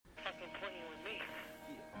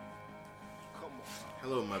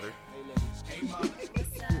Hello, mother.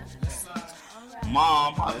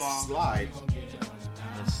 Mom, hi, Let's Mom. slide.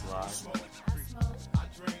 Let's slide.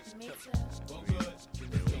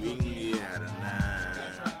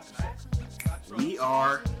 We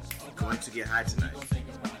are going to get high tonight.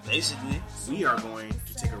 Basically, We are going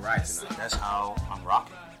to take a ride tonight. that's how I'm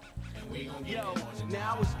rocking.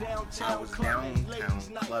 I was downtown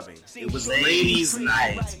clubbing. It was Ladies' ladies'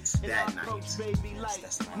 night. night that night.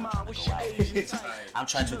 That's the night I'm gonna go out. I'm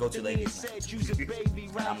trying to go to ladies' night.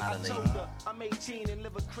 And I'm not a lady.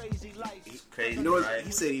 Crazy, You know what? right?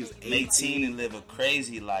 He said he was 18 18. and live a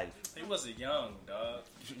crazy life. He wasn't young, dog.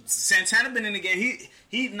 Santana been in the game.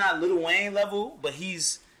 He's not Lil Wayne level, but he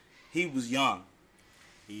was young.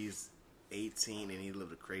 He's 18 and he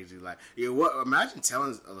lived a crazy life. Yeah, what? Imagine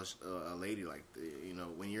telling a lady like, you know,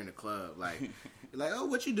 when you're in the club, like, you're like, oh,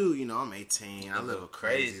 what you do? You know, I'm 18. I live a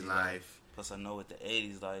crazy life. Plus, I know what the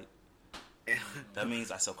 80s like. That means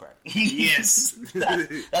I sell crack. Yes.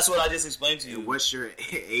 That's what I just explained to you. And what's your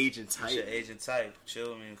age and type? What's your age and type?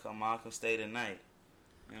 Chill, man. Come on, come stay tonight.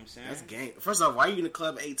 You know what I'm saying? That's gang. First off, why are you in the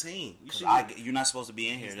club 18? You should. You're not supposed to be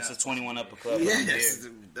in here. This is 21 upper club. Yes,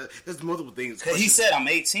 there's multiple things. Because he said I'm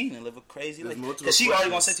 18 and live a crazy life. multiple Because she already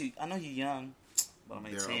gonna questions. say to you, I know you're young, but I'm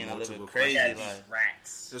There 18. are I live a multiple crazy Got these life.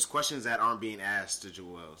 racks. There's questions that aren't being asked to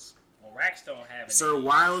Joel's. Well, racks don't have it. Sir,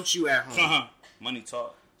 why aren't you at home? Money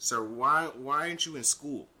talk. Sir, why aren't you in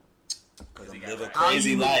school? Because I got live a racks.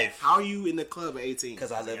 crazy life. How are you in the club at 18?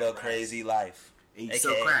 Because I live a crazy life. And you AKA,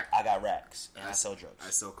 sell crack. I got racks and I sell drugs. I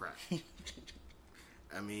sell crack.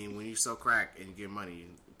 I mean, when you sell crack and you get money,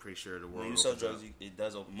 I'm pretty sure the world. When you sell opens up. drugs, it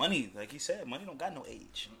does open. Money, like you said, money don't got no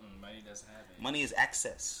age. Money doesn't have it. Money is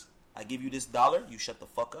access. I give you this $1, you shut the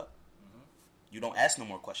fuck up. You don't ask no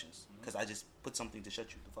more questions because I just put something to shut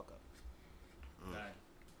you the fuck up. Right.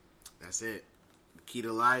 That's it. The key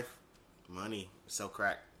to life, money. Sell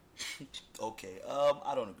crack. Okay,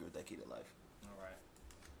 I don't agree with that key to life. All right.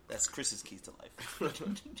 That's Chris's key to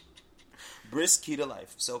life. Brisk key to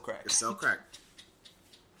life. Sell crack. Sell crack.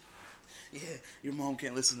 Yeah, your mom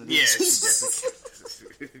can't listen to Yeah, this.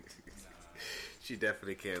 she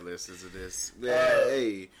definitely can't listen to this.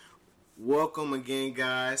 Hey, welcome again,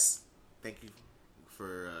 guys. Thank you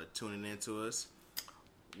for tuning in to us.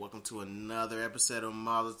 Welcome to another episode of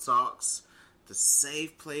Mother Talks, the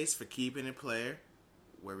safe place for keeping it player,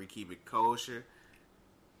 where we keep it kosher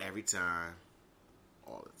every time,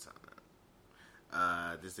 all the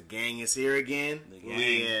time. The gang is here again. The gang.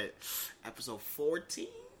 We at episode 14.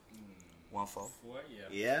 1-4. Four? Yeah.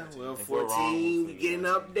 Yeah, 14. well, If we're wrong, 14, we'll we figure getting it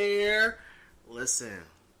out. up there. Listen,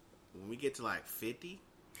 when we get to like 50,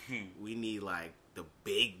 we need like the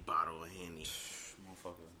big bottle of Henny.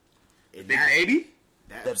 Motherfucker. And Big that- baby?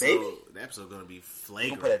 That The episode, baby? That episode gonna be You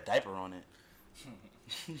flagrant. can put a diaper on it.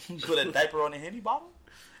 Put a diaper on a Henny bottle?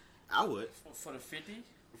 I would For the 50?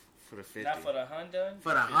 for the 50. Not for the Honda? For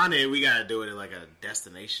the 100, we gotta do it at like a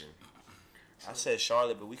destination. I said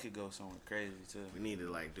Charlotte, but we could go somewhere crazy too. We need to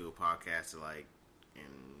like do a podcast to like in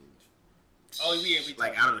Oh, yeah, we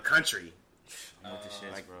like talked out of the country. I'm with the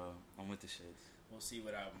shits, like- bro. I'm with the shits. We'll see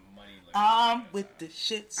what our money looks I'm with the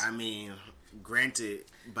shits. I mean, granted,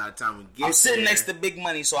 by the time we get I'm sitting there, next to big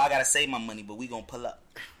money, so I gotta save my money, but we gonna pull up.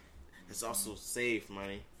 it's also safe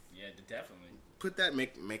money. Yeah, definitely. Put that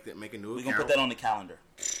make a new We account. gonna put that on the calendar.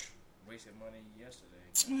 Wasted money yesterday.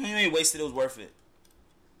 You ain't wasted, it was worth it.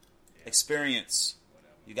 Yeah. Experience.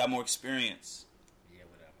 Whatever. You got more experience. Yeah,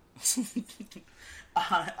 whatever.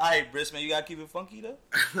 Alright, Briss, man, you gotta keep it funky though?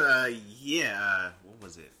 What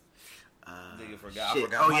was it? Nigga forgot. I Shit.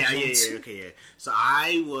 forgot Oh my yeah, notes. yeah. Okay, yeah. So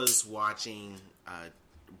I was watching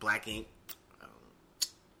Black Ink a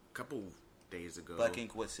couple days ago. Black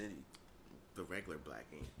Ink, what city? The regular Black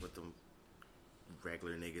Ink with them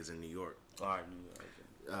regular niggas in New York. Alright, New York.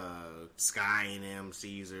 Okay. Sky and M,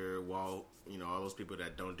 Caesar, Walt. You know, all those people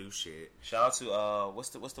that don't do shit. Shout out to what's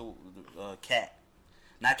the Cat?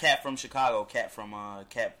 Not Cat from Chicago. Cat from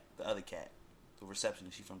Cat, the other Cat, the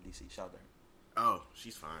receptionist. She's from DC. Shout out to her. Oh,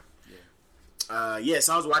 she's fine. Yeah.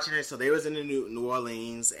 So I was watching it. So they was in the New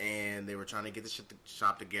Orleans, and they were trying to get the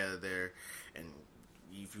shop together there. And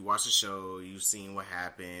if you watch the show, you've seen what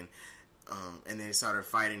happened. And then they started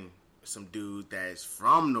fighting some dude that's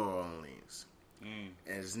from New Orleans.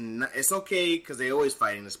 And it's okay because they always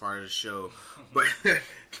fighting this part of the show. But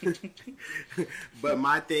but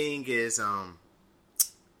my thing is,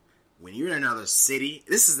 when you're in another city,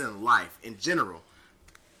 this is in life in general.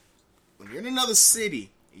 When you're in another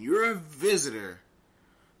city and you're a visitor,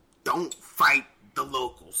 don't fight the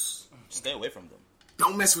locals. Stay away from them,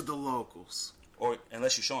 Don't mess with the locals or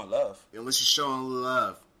unless you're showing love. unless you're showing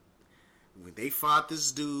love. When they fought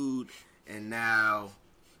this dude and now,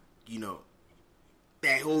 you know,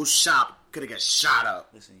 that whole shop could have got shot up.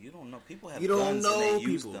 Listen, you don't know. People have You don't guns know and they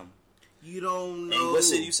use people. them. You don't know. And what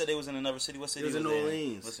city? You said they was in another city. What city It was in New they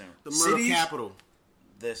Orleans. Listen, The murder cities- capital.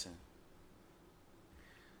 Listen.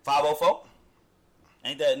 504?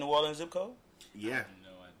 Ain't that New Orleans zip code? Yeah. No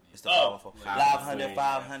idea. It's the 504. 504.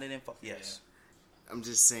 504. Yeah. Yes. I'm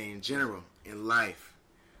just saying, general, in life,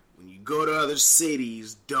 when you go to other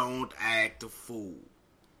cities, don't act a fool.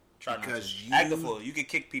 Try not Because to. you- Act the fool. You can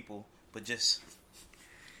kick people, but just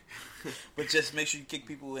make sure you kick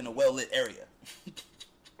people in a well lit area.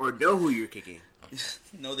 Or know who you're kicking.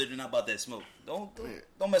 No, they're not about that smoke. Don't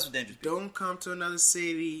Yeah. mess with dangerous people. Don't come to another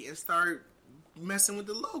city and start messing with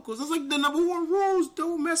the locals. That's like the number one rules.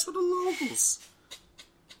 Don't mess with the locals.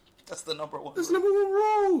 That's the number one. That's the number one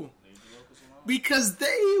rule. Leave the locals alone. Because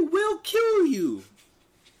they will kill you.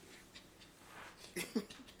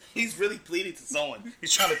 He's really pleading to someone.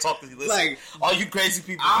 He's trying to talk to you. Listen, Like, all you crazy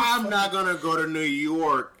people. I'm not going to go to New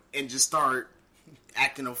York and just start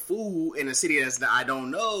acting a fool in a city that I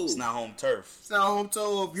don't know. It's not home turf. It's not home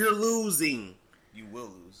turf. You're losing. You will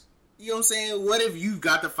lose. You know what I'm saying? What if you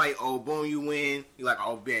got to fight? Oh, boom, you win. You're like,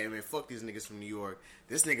 oh, man, fuck these niggas from New York.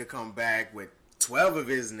 This nigga come back with 12 of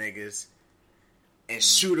his niggas and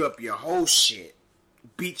shoot up your whole shit.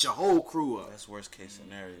 Beat your whole crew up. That's worst case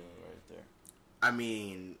scenario right there. I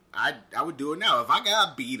mean, I would do it now. If I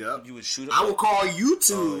got beat up, You would shoot up. I would call you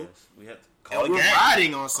two. Oh, yes. We have to call And a we're gang.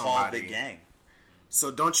 riding on Call somebody. the gang. So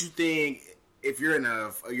don't you think if you're in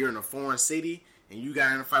a foreign city and you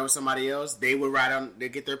got in a fight with somebody else, they would they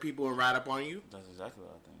get their people and ride up on you? That's exactly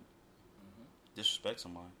what I think. Disrespect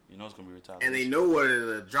somebody. You know it's gonna be retaliation. And they know where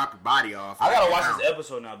to drop your body off. I gotta watch Now, this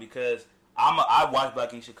episode now because I watch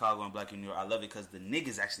Black in Chicago and Black in New York. I love it because the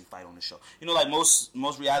niggas actually fight on the show. You know, like most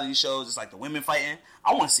reality shows, it's like the women fighting.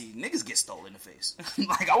 I want to see niggas get stolen in the face.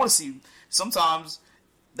 Like I want to see. Sometimes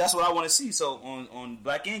that's what I want to see. So on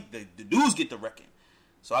Black Ink, the dudes get the wrecking.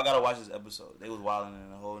 So I gotta watch this episode. They was wilding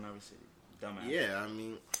in a whole another city. Dumbass. Yeah, I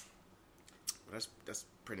mean, that's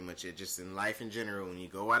pretty much it. Just in life in general, when you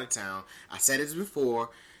go out of town, I said this before,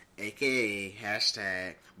 aka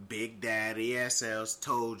hashtag Big Daddy SLs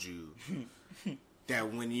told you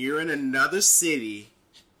that when you're in another city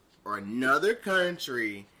or another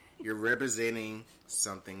country, you're representing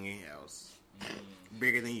something else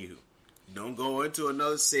bigger than you. Don't go into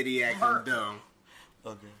another city acting dumb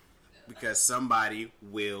Okay. because somebody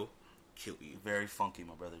will kill you. Very funky,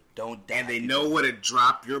 my brother. Don't die. And they know where to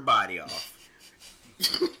drop your body off.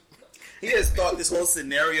 He just thought this whole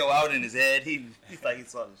scenario out in his head. He's like he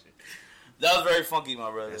saw this shit. That was very funky,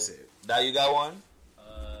 my brother. That's it. Now you got one?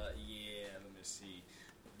 Yeah, let me see.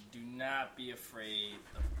 Do not be afraid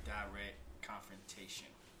of direct confrontation.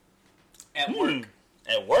 At work.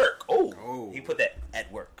 At work. Oh. Oh. He put that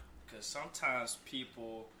at work. Because sometimes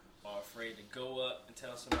people are afraid to go up and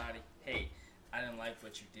tell somebody, hey, I didn't like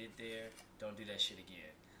what you did there. Don't do that shit again.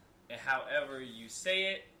 And however you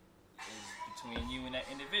say it is between you and that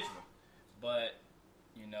individual. But,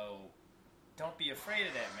 you know, don't be afraid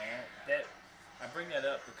of that, man. I bring that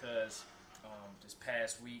up because this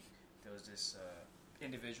past week there was this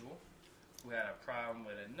individual who had a problem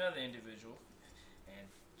with another individual, and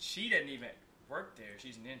she didn't even work there.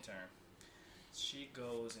 She's an intern. She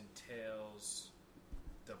goes and tells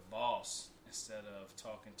the boss instead of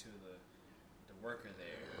talking to the worker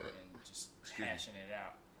there and just hashing it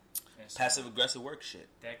out. And so Passive aggressive work shit.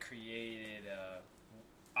 that created a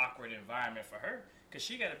awkward environment for her because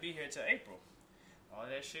she got to be here till April. All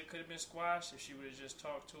that shit could have been squashed if she would have just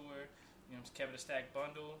talked to her, you know, kept it a stack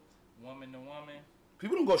bundle, woman to woman.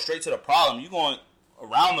 People don't go straight to the problem. You going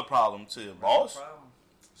around the problem to your boss. No problem.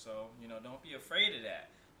 So, you know, don't be afraid of that.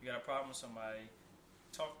 You got a problem with somebody,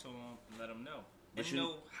 talk to them and let them know. But And you-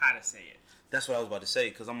 know how to say it. That's what I was about to say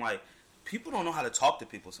because I'm like, people don't know how to talk to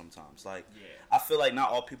people sometimes. Like, Yeah. I feel like not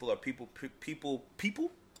all people are people.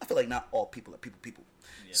 I feel like not all people are people.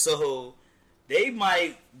 Yeah. So they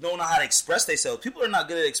might don't know how to express themselves. People are not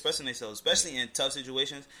good at expressing themselves, especially in tough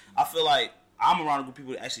situations. I feel like I'm around a group of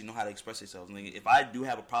people that actually know how to express themselves. Like, if I do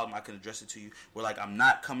have a problem, I can address it to you. Where like I'm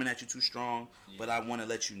not coming at you too strong, but I want to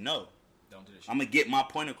let you know. Don't do this shit. I'm gonna get my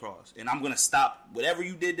point across, and I'm gonna stop whatever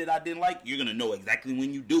you did that I didn't like. You're gonna know exactly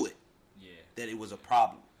when you do it Yeah. that it was a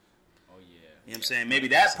problem. Oh, yeah. You know what I'm saying? Maybe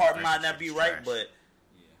that part That's might not be right, trash. but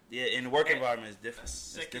Yeah. yeah, in the work And environment, it's A different. It's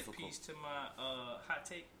second difficult. piece to my hot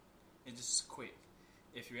take is just quick.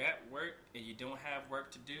 if you're at work and you don't have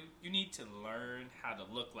work to do, you need to learn how to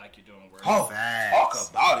look like you're doing work. Oh, talk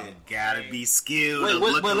about it. Gotta be skilled. Wait,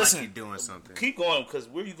 looking listen. like you're doing something. Keep going, because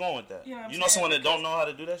where you going with that? You know what I'm you know saying? someone that don't know how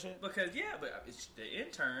to do that shit? Because, but it's the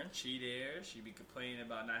intern, she be complaining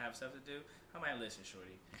about not having stuff to do. I'm like, listen,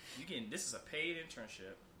 shorty, this is a paid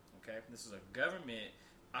internship, okay? This is a government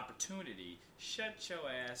opportunity. Shut your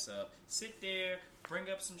ass up. Sit there, bring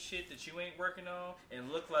up some shit that you ain't working on,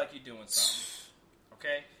 and look like you're doing something,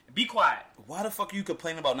 okay? And be quiet. Why the fuck are you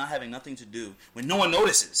complaining about not having nothing to do when no one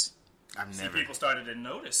notices? See, people started to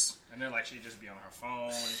notice, and then like she'd just be on her phone,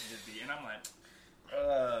 and she'd just be, and I'm like,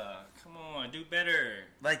 come on, do better.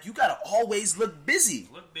 Like, you gotta always look busy.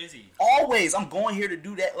 Look busy. Always. I'm going here to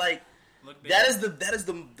do that. Like, Look busy. that is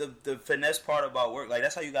the finesse part about work. Like,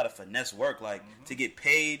 that's how you gotta finesse work. Like, to get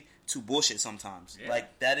paid to bullshit sometimes. Yeah.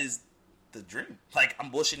 Like, that is the dream. Like,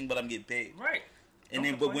 I'm bullshitting, but I'm getting paid. Right. And Don't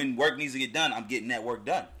then, but complain. when work needs to get done, I'm getting that work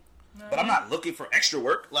done. No. But I'm not looking for extra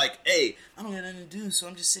work. Like, hey, I don't got nothing to do, so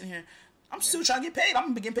I'm just sitting here. I'm still trying to get paid.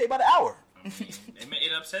 I'm getting paid by the hour. I mean,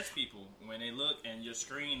 it upsets people when they look and your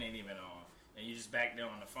screen ain't even on, and you just back there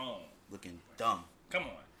on the phone. Looking dumb. Come on,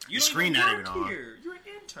 you The don't screen even not work even on. here. You're an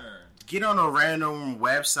intern. Get on a random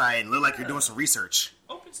website and look like you're doing some research.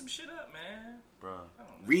 Open some shit up, man. Bro, I don't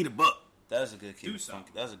know. Read a book that's a good keep Do it funky.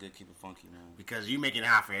 something. That's a good keep it funky, man. because you're making it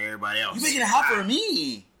hot for everybody else. You making it hot for me.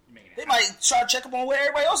 You making it They happen. might try to check up on what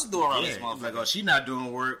everybody else is doing around Yeah, this motherfucker. like, oh, she not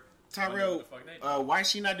doing work. Tyrell, What the fuck they do? why is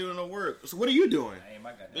she not doing no work? So what are you doing? That ain't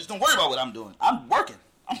my goddamn. Bitch, don't worry about what I'm doing. I'm working.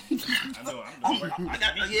 I'm doing work.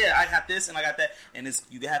 I got this and I got that, and it's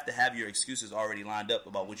you have to have your excuses already lined up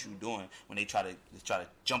about what you're doing when they try to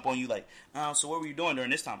jump on you. Like, so what were you doing during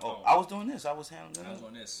this time? Oh, I was doing this. I was handling I was this.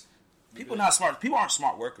 on this. People not smart. People aren't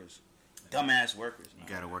smart workers. Dumbass workers. Man.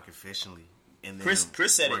 You gotta work efficiently. And then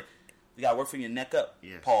Chris said work. it. You gotta work from your neck up.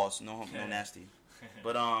 Yes. Pause. No nasty. But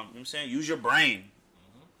you know what I'm saying, use your brain.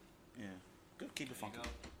 Yeah. Good. Keep it There you funky.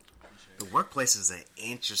 go. The workplace is an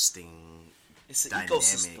interesting It's an dynamic.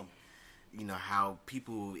 ecosystem. You know how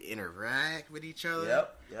people interact with each other.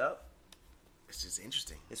 Yep. It's just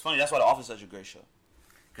interesting It's funny. That's why The Office is such a great show.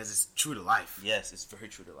 because it's true to life. Yes, it's very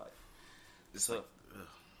true to life. It's So, like,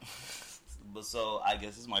 ugh. but so I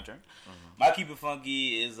guess it's my turn. My Keep It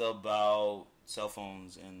Funky is about cell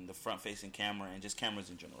phones and the front-facing camera and just cameras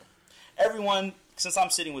in general. Everyone, since I'm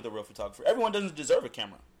sitting with a real photographer, everyone doesn't deserve a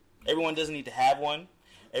camera. Everyone doesn't need to have one.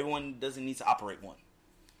 Everyone doesn't need to operate one.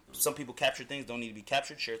 Some people capture things that don't need to be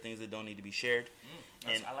captured, share things that don't need to be shared.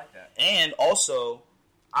 And I like that. And also,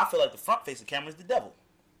 I feel like the front-facing camera is the devil.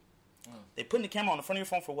 They putting the camera on the front of your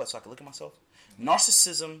phone for what? So I can look at myself?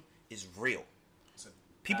 Narcissism is real.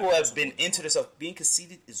 People have been into themselves. Being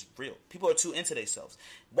conceited is real. People are too into themselves.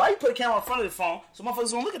 Why you put a camera in front of the phone so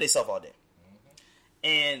motherfuckers don't look at themselves all day?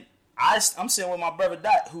 And I'm sitting with my brother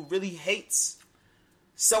Dot, who really hates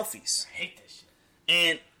selfies. I hate this shit.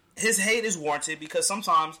 And his hate is warranted because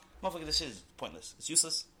sometimes, motherfucker, this shit is pointless. It's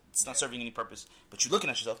useless. It's not serving any purpose. But you're looking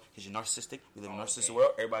at yourself because you're narcissistic. We live in a narcissistic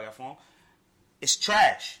world. Everybody got a phone. It's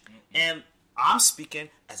trash. And I'm speaking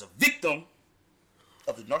as a victim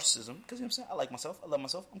of the narcissism because, you know what I'm saying? I like myself. I love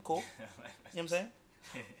myself. I'm cool. You know what I'm saying?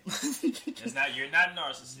 You're not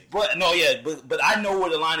narcissistic. But no, yeah, but I know where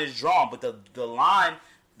the line is drawn. But the line,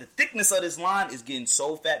 the thickness of this line is getting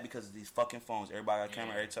so fat because of these fucking phones. Everybody got a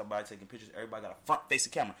camera. Everybody taking pictures. Everybody got a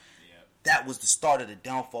front-facing camera. Yep. That was the start of the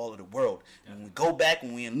downfall of the world. When we go back,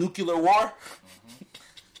 when we in nuclear war,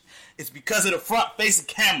 it's because of the front-facing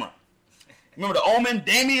camera. Remember the Omen,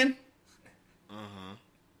 Damien?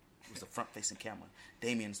 It was the front-facing camera.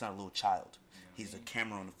 Damien's not a little child. He's a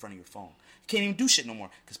camera on the front of your phone. You can't even do shit no more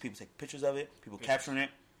because people take pictures of it, people capturing it.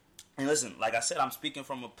 And listen, like I said, I'm speaking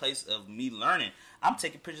from a place of me learning. I'm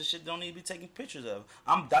taking pictures of shit that don't need to be taking pictures of.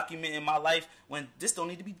 I'm documenting my life when this don't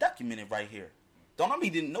need to be documented right here.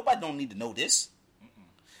 Nobody don't need to know this.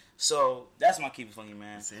 So that's my Keep It Funky,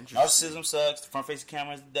 man. It's interesting. Narcissism sucks. The front-facing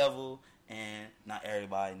camera is the devil, and not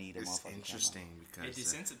everybody need a It's motherfucking interesting It because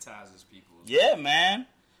desensitizes people. camera. Yeah, man.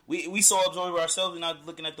 We so absorbed with ourselves, we're not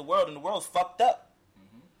looking at the world, and the world's fucked up.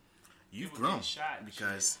 you've People grown get shot and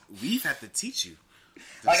because we've had to teach you. to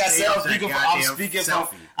Like I stay said, off that goddamn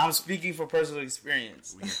selfie. I'm speaking for personal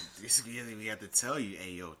experience. We have to tell you,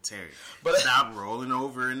 hey, yo, Terry, But- stop rolling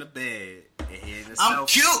over in the bed and hitting the I'm selfie.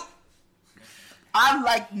 cute. I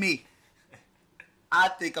like me. I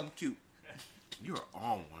think I'm cute. You are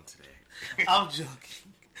on one today. I'm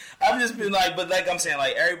joking. I'm just being like, but like I'm saying,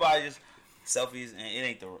 like everybody just selfies, and it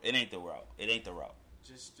ain't the route. It ain't the route.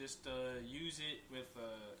 Just use it with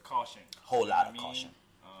caution. Whole lot of You know what I mean? caution.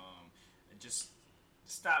 And just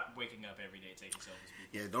stop waking up every day taking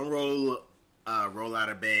selfies. People. Yeah, don't roll roll out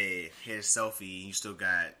of bed, hit a selfie, and you still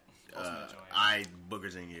got eye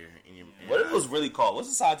boogers in your What it was really called? What's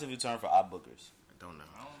the scientific term for eye boogers? I don't know.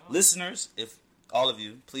 Listeners, if all of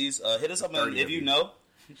you, please hit us up if 30 of you you. know.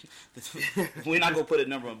 We're not gonna put a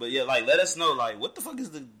number on, but yeah, like let us know, like what the fuck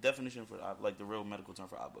is the definition for like the real medical term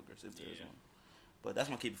for eye boogers, if there is one. But that's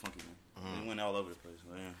my keep it funky, man. It went all over the place.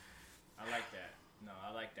 But, yeah. I like that. No,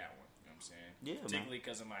 I like that one. You know what I'm saying? Yeah, man. Particularly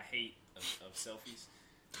because of my hate of selfies.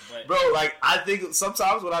 But Bro, like I think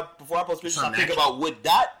sometimes before I post pictures, I think natural. about would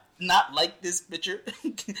Dot not like this picture?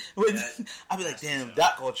 I'd be like, damn,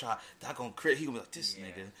 Dot gonna try, Dot gonna crit. He gonna be like, this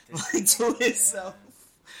nigga, like to himself.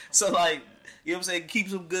 So like, you know what I'm saying? Keep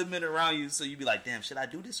some good men around you, so you be like, damn, should I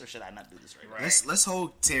do this or should I not do this right now? Let's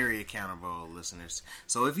hold Terry accountable, listeners.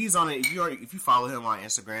 So if he's on it, if you follow him on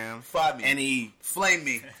Instagram, Find me. and he Flame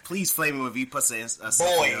me, please flame him if he puts a boy.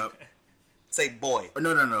 selfie up. Say boy. Or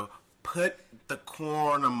no. Put the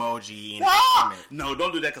corn emoji in the Ah! comment. No,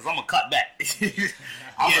 don't do that because I'm gonna cut back.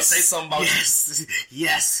 I'm gonna say something about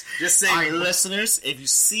yes. Just say, all right, listeners, if you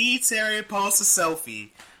see Terry post a selfie,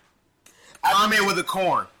 comment with a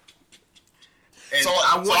corn. And So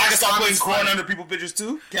I can start putting comments corn funny. under people's pictures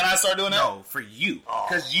too. Can I start doing that? No, for you,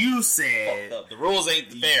 because you said Fucked up. The rules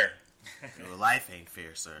ain't fair. your life ain't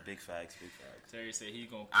fair, sir. Big facts, big facts. Terry said he's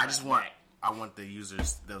gonna. I want the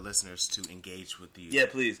listeners to engage with you. Yeah,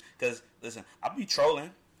 please. Because, listen, I be trolling.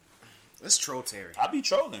 Let's troll Terry. I be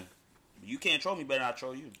trolling. You can't troll me better than I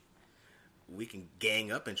troll you. We can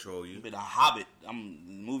gang up and troll you. You been a Hobbit.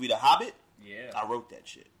 Movie The Hobbit. Yeah. I wrote that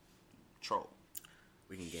shit. Troll.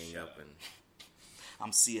 We can gang up and.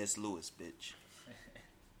 I'm C.S. Lewis, bitch.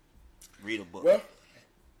 Read a book.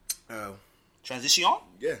 Well, Transition?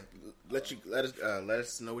 yeah. Let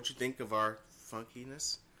us know what you think of our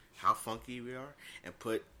funkiness, how funky we are, and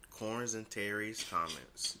put corns in Terry's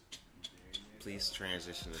comments. Please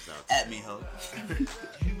transition this out. At me, ho.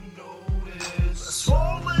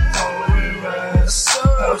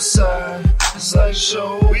 Outside, it's like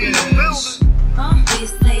showbiz. We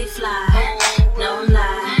stay fly, no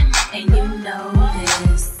lie, and you know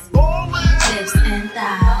this. Hips and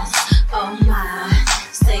thighs, oh my,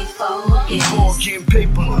 stay focused. More getting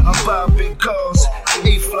paper, I buy big cars.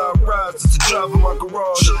 8 fly rides to drive in my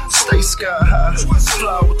garage. Stay sky high,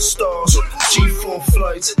 fly with the stars. G4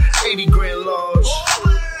 flights, 80 grand large.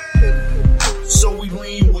 So we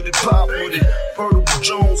lean with it, pop with it. Vertical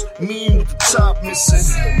Jones, mean with the top missing.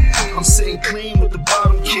 I'm sitting clean with the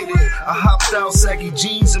bottom kitted. I hopped out, saggy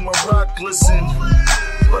jeans and my rock glisten.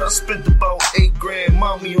 But I spent about 8 grand,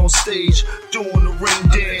 mommy on stage, doing the ring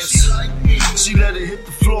dance. She let it hit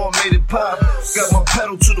the floor, made it pop. Got my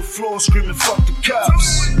pedal to the floor, screaming, fuck the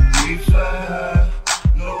cops. We fly,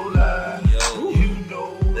 no lie, you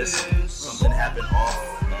know Listen, something happened off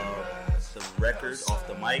the record, off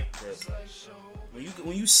the mic.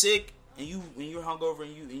 When you sick and when you're hungover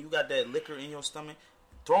and you got that liquor in your stomach,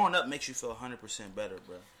 throwing up makes you feel 100% better,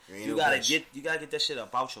 bro. You gotta get that shit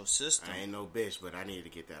up out your system. I ain't no bitch, but I need to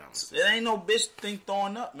get that out my system. It ain't no bitch thing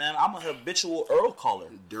throwing up, man. I'm a habitual Earl caller.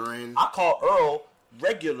 I call Earl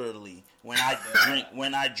regularly when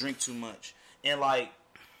I drink too much. And like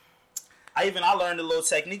I learned a little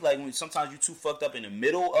technique, like when sometimes you too fucked up in the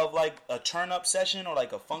middle of like a turn up session or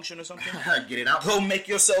like a function or something. Get it out. Go make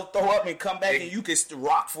yourself throw up and come back and you can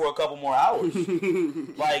rock for a couple more hours.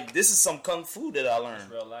 Like this is some kung fu that I learned.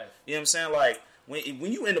 Real life. You know what I'm saying? Like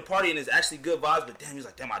when you in the party and it's actually good vibes, but damn, he's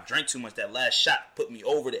like, damn, I drank too much. That last shot put me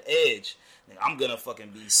over the edge. Like, I'm gonna fucking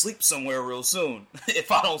be asleep somewhere real soon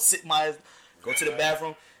if I don't sit go to the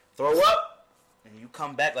bathroom, throw up, and you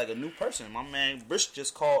come back like a new person. My man Brish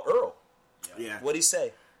just called Earl. Yeah. What'd he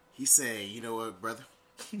say? He said, you know what, brother?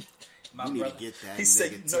 My You need brother. to get that He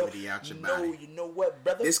said, negativity out your body. you know what,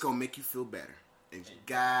 brother? It's gonna make you feel better. And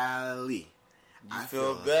golly, I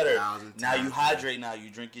feel a better. 1,000 Now you times hydrate. Now you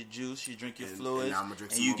drink your juice. You drink your And- fluids, and I'ma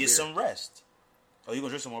drink and some you more get beer. some rest. Oh, you gonna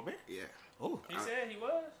drink some more beer? better. Yeah. Oh, He said he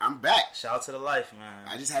was. I'm back. shout out to the life, man.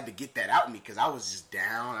 I just had to get that out of me because I was just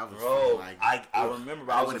down. I was Bro, feeling like I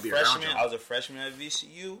remember. I was a wanna be around freshman. y'all. I was a freshman at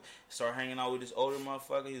VCU. Started hanging out with this older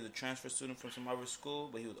motherfucker. He was a transfer student from some other school,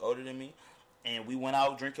 but he was older than me. And we went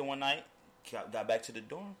out drinking one night. Got back to the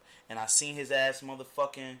dorm, and I seen his ass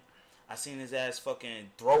fucking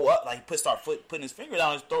throw up. Like he putting his finger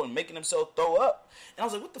down his throat and making himself throw up. And I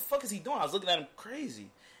was like, what the fuck is he doing? I was looking at him crazy,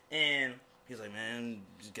 and he was like, man,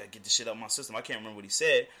 just gotta get this shit out my system. I can't remember what he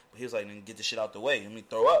said, but he was like, then get this shit out the way. Let me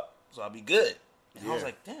throw up, so I'll be good. And I was Yeah.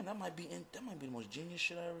 like, damn, that might be the most genius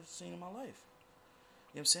shit I ever seen in my life. You know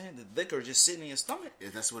what I'm saying? The liquor just sitting in your stomach. Yeah,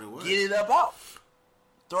 that's what it was. Get it up out.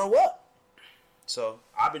 Throw up. So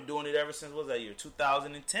I've been doing it ever since, what was that year?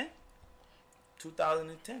 2010?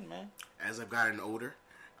 2010, man. As I've gotten older,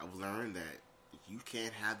 I've learned that you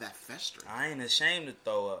can't have that festering. I ain't ashamed to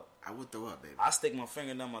throw up. I would throw up, baby. I stick my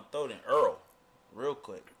finger down my throat and Earl, real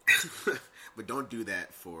quick. But don't do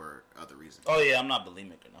that for other reasons. Oh yeah, I'm not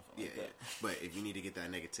bulimic or nothing Yeah, like yeah. that. But if you need to get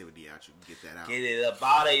that negativity out, you can get that out. Get it up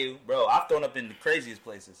out of you, bro. I've thrown up in the craziest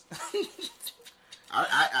places.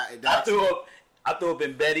 I threw up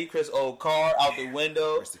in Betty, Chris' old car, out the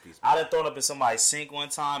window. Rest in peace, I done thrown up in somebody's sink one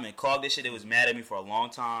time and clogged this shit. They was mad at me for a long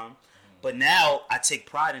time. But now I take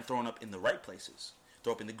pride in throwing up in the right places.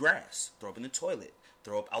 Throw up in the grass. Throw up in the toilet.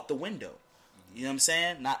 Throw up out the window. You know what I'm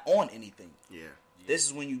saying? Not on anything. Yeah. This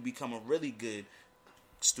is when you become a really good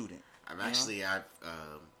student.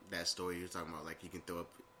 That story you're talking about, like you can throw up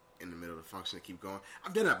in the middle of the function and keep going.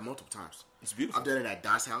 I've done that multiple times. It's beautiful. I've done it at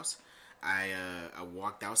Dot's house. I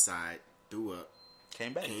walked outside, threw up,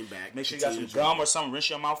 Came back. Make sure you got some continued gum or something. Rinse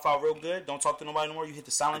your mouth out real good. Don't talk to nobody no more. You hit the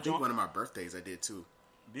I silent think joint. one of my birthdays I did too.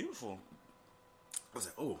 Beautiful. I was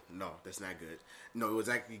like, oh, no, that's not good. No, it was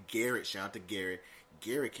actually Garrett. Shout out to Garrett.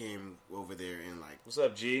 Garrett came over there and, like, What's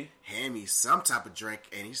up, G? hand me some type of drink,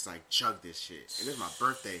 and he's like, chug this shit. And it's my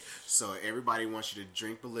birthday, so everybody wants you to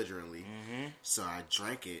drink belligerently. Mm-hmm. So I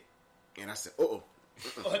drank it, and I said, uh-oh.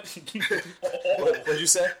 What'd you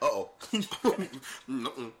say? Uh-oh.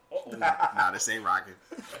 Nah, this ain't rocking.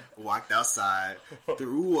 Walked outside,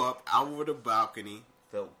 threw up out over the balcony.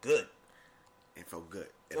 Felt good. It felt good.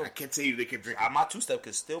 And I continued to keep drinking. My two-step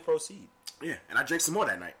could still proceed. Yeah, and I drank some more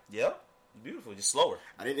that night. Yep. Beautiful. Just slower.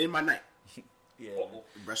 I didn't end my night. Yeah.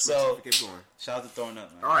 Brushed my So, teeth and kept going. shout out to throwing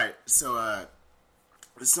up, man. All right, so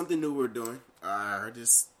it's something new we're doing. I heard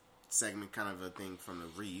this segment kind of a thing from the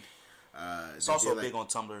Read. It's also big on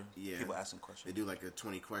Tumblr. Yeah. People asking They questions. do like a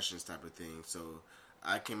 20 questions type of thing. So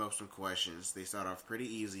I came up with some questions. They start off pretty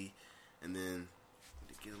easy, and then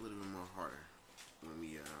they get a little bit more harder when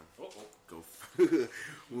we go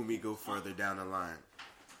when we go further down the line.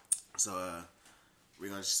 So we're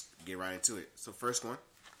gonna just get right into it. So first one,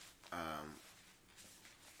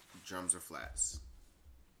 drums or flats?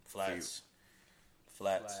 Flats.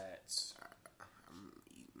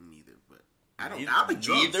 Neither, but I don't. Neither? I like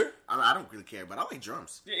drums. Neither? I don't really care, but I like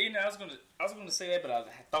drums. Yeah, I was gonna say that, but I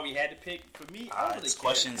thought we had to pick. For me, I don't really It's care.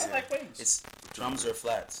 questions. I like wings. It's drums or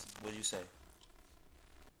flats. What do you say?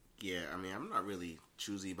 Yeah, I mean, I'm not really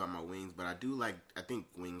choosy about my wings, but I do like. I think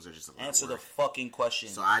wings are just a lot Answer of the work. fucking question,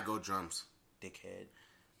 So I go drums. dickhead.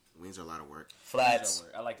 Wings are a lot of work. Flats.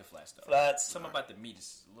 I like the flat stuff. Flats. Something about the meat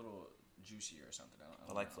is a little juicier or something.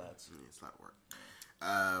 I like flats. Yeah, it's a lot of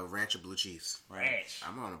work. Ranch or blue cheese? Ranch.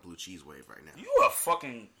 I'm on a blue cheese wave right now. You a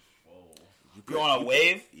fucking. You You on a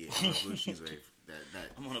wave? Yeah, I'm on a blue cheese wave. That.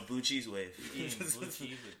 I'm on a blue cheese wave. Eating blue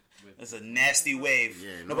cheese with It's a nasty wave.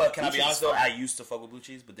 Yeah, no, no, but can I blue be cheese honest is though? fire. I used to fuck with blue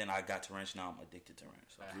cheese, but then I got to ranch. Now I'm addicted to ranch.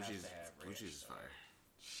 So. Blue have cheese, to have blue ranch. cheese is fire.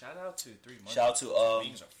 Shout out to 3 months. Shout out to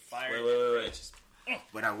wings are fire. wait. Ranch is-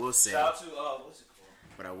 But I will say, Shout out to what's it called?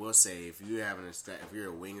 but I will say, if you have if you're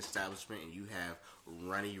a wing establishment and you have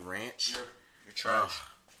runny ranch, You're trash.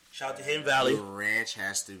 Shout out to Hidden Valley. your ranch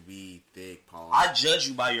has to be thick, Paul. I judge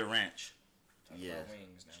you by your ranch. yeah.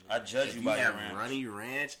 wings now. I judge If you you by your have ranch. runny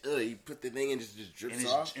ranch, you put the thing in, just drips And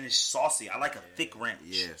off. it's saucy. I like a thick ranch.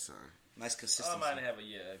 Yeah, son. Nice I consistency. might have a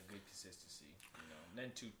good consistency.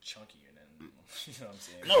 Nothing too chunky or nothing. You know what I'm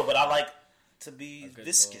saying? No, but I like to be A good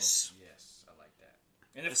viscous. little- yes, I like that.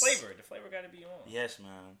 And the It's- flavor got to be on. Yes,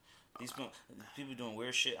 man. These people doing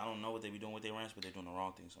weird shit. I don't know what they be doing with their ranch, but they're doing the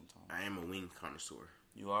wrong thing sometimes. I am a wing connoisseur.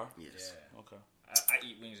 You are? Yes. Yeah. Okay. I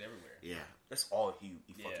eat wings everywhere. Yeah. That's all he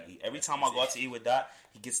fucking Yeah. eat. Every time I go out to eat with Dot,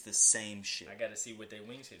 he gets the same shit. I got to see what they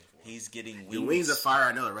wings hitting for. He's getting wings. The wings are fire.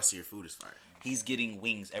 I know the rest of your food is fire. He's getting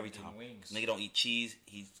wings every Getting time. wings. Nigga don't eat cheese.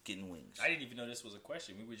 He's getting wings. I didn't even know this was a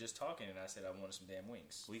question. We were just talking, and I said I wanted some damn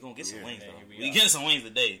wings. We gonna get some Yeah. wings Yeah, though. here we We are. getting some wings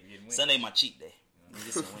today. We getting wings. Sunday my cheat day. We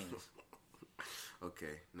get some wings.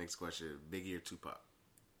 Okay, next question. Biggie or Tupac?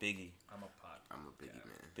 Biggie. I'm a pot. I'm a Biggie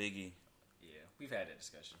man. Biggie. Yeah, we've had that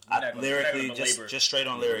discussion. Lyrically, just straight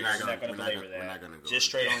on lyrics. We're not gonna belabor that. We're not gonna go. Just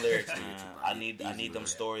straight on lyrics, man. Tupac. I need Easy them man.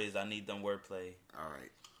 stories. I need them wordplay. All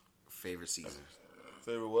right. Favorite season?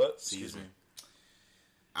 Favorite what? Season.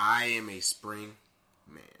 I am a spring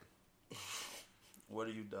man. What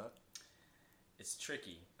are you, Doc? It's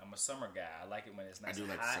tricky. I'm a summer guy. I like it when it's nice do and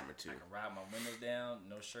like the hot. summer, too. I can ride my windows down,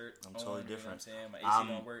 no shirt. I'm on, totally you know different. what I'm saying? My AC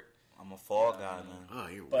don't work. I'm a fall guy, man. Oh,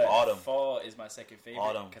 you're But Autumn. fall is my second favorite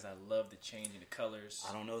Autumn. because I love the change in the colors.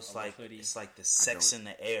 I don't know. It's of like the hoodie. the sex don't- in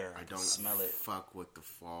the air. I I don't don't smell it. fuck with the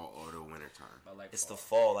fall or the winter time. I like It's fall. the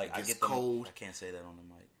fall. Like It I gets get the cold. I can't say that on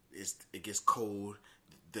the mic. It gets cold.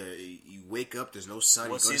 You wake up. There's no sun.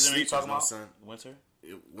 What you go to season are you sleep, talking there's about? no sun. Winter.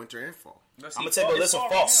 winter and fall. I'm gonna take a list of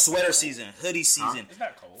fall. Sweater season, hoodie season, It's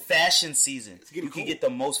not cold. fashion season. You can cold. get the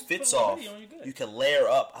most fits Put a off. hoodie on, you're good. You can layer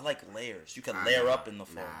up. I like layers. You can layer up in the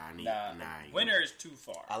fall. Nah, winter is too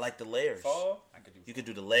far. I like the layers. Fall, I could do. You could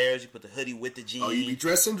do the layers. You put the hoodie with the jeans. Oh, you be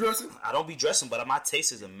dressing? I don't be dressing, but my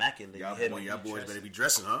taste is immaculate. Y'all, You hit boy, me. y'all boys better be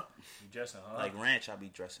dressing, huh? You dressing, huh? Like ranch, I be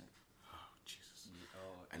dressing. Jesus.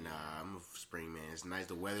 And I'm a spring man. It's nice.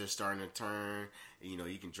 The weather's starting to turn. You know,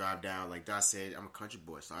 you can drive down. Like Dot said, I'm a country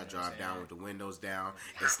boy, so I drive down with the windows down.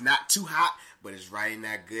 It's not too hot, but it's right in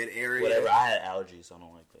that good area. Whatever. I had allergies, so I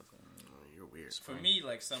don't like that. Oh, you're weird. For me,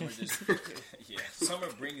 like summer just summer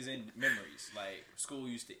brings in memories. Like school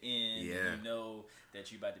used to end, Yeah. and you know that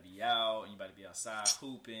you about to be out and you about to be outside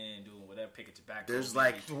hooping, doing whatever, picking tobacco. There's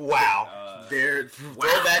maybe. like Wow. there.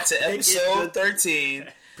 Go back to Picking episode 13.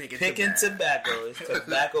 Picking Picking tobacco. It's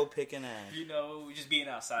tobacco picking ass. you know, just being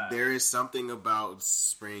outside. There is something about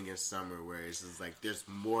spring and summer where it's just like there's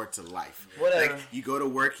more to life. Whatever. Like you go to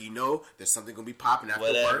work, you know there's something gonna be popping after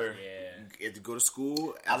Whatever. work. Yeah. You have to go to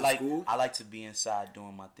school. I After like school. I like to be inside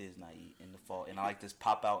doing my thiz night in the fall, and I like to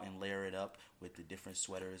pop out and layer it up with the different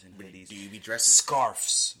sweaters and hoodies. Do you be dressing?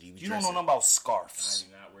 Scarves. Do you be You don't know dressing? nothing about I scarves.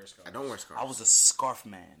 do not wear scarves. I don't wear scarves. I was a scarf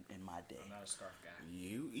man in my day. I'm not a scarf guy.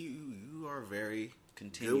 You are very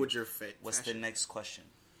Continue. good with your fit. What's the next question?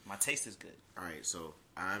 My taste is good. All right, so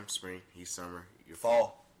I'm spring. He's summer. You're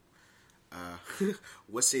Fall.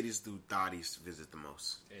 What cities do thotties visit the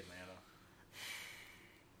most? Atlanta,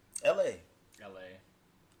 L.A. LA,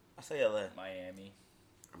 I say L.A. Miami.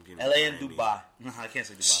 I'm getting L.A. and Miami. Dubai. No, I can't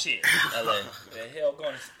say Dubai. Shit. L.A. The hell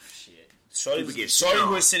going? Shit. Shorty People get Shorty shit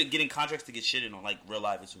who on. is getting contracts to get shitted on, like real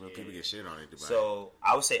life. It's a real People people. get shit on it. Dubai. So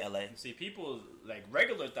I would say L.A. See, people like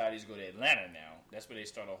regular thotties go to Atlanta now. That's where they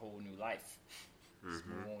start a whole new life. Just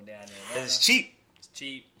move on down to Atlanta. It's cheap. It's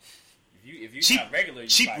cheap. If you Cheap, not regular, you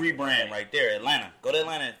cheap probably go to rebrand LA. right there. Atlanta. Go to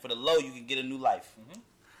Atlanta for the low. You can get a new life.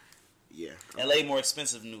 yeah, L.A. more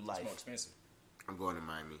expensive new It's more life. expensive. I'm going to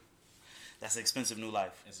Miami. That's an expensive new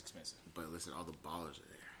life. It's expensive. But listen, all the ballers are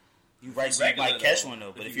there. You right, so you regular, might catch though. one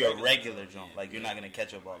though. But If if you you're a regular, regular jump, like you're not gonna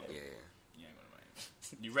catch up all that. Yeah, You ain't going to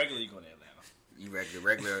Miami. You regular, you going to Atlanta. you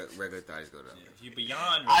regular thotties go down. Yeah. If you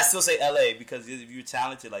beyond, I still say L.A. because if you're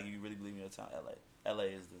talented, like you really believe in your talent, L.A. L.A.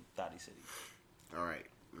 is the thotty city. All right,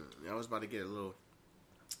 I was about to get a little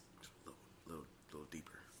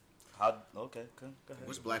deeper. How? Okay, go ahead.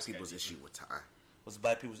 What's black people's issue with time? What's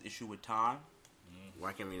black people's issue with time?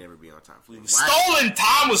 Why can't we never be on time? We Why- was stolen.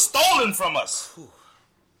 Time was stolen from us.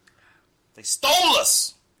 They stole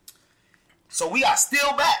us. So we got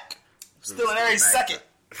steal back. Stealing every second.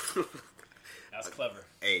 that's clever.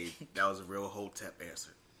 Hey, that was a real Hotep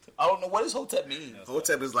answer. I don't know what does Hotep mean.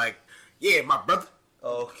 Hotep is like, yeah, my brother,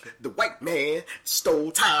 Okay. the white man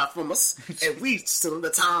stole time from us, and we stealing the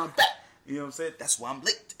time back. You know what I'm saying? That's why I'm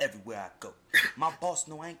late everywhere I go. My boss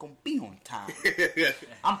know I ain't gonna be on time.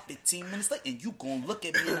 I'm 15 minutes late, and you gonna look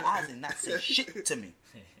at me in the eyes and not say shit to me.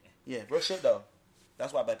 Yeah, real shit though.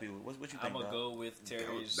 That's why black people. What you think? I'm gonna bro? go with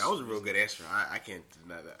Terry's. That was a real good answer. I can't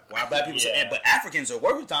deny that. Why black people say, Yeah. but Africans are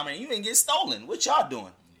working time and you didn't get stolen. What y'all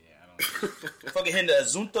doing? Yeah, I don't. Fucking hitting the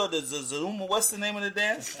Azunta, the Zuma, what's the name of the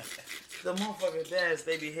dance? The motherfucking dance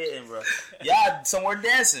they be hitting, bro. Y'all somewhere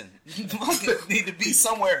dancing. You fucking need to be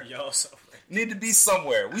somewhere. Yo, so Need to be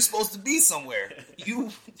somewhere. We supposed to be somewhere. You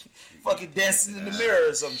fucking dancing in the mirror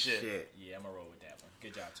or some shit. Shit, yeah, I'm gonna roll with that one.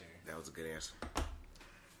 Good job, Terry. that was a good answer.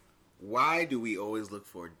 Why do we always look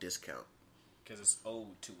for a discount? Because it's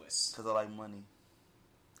owed to us. Because I like money.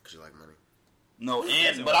 Because you like money. No,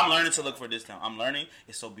 doesn't but like I'm learning to look for discount. I'm learning.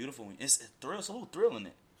 It's so beautiful. It's a thrill. It's a little thrill in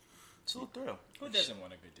it. It's a little thrill. Who doesn't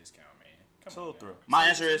want a good discount, man? It's a Come on, little man. thrill. My Save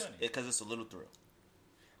answer some is money. because it's a little thrill.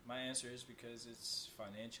 My answer is because it's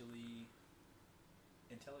financially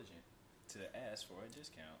intelligent to ask for a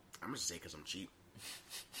discount. I'm going to say because I'm cheap.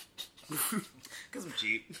 Because I'm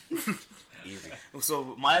cheap. Easy.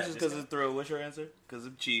 So my answer is because it's a thrill. What's your answer? Because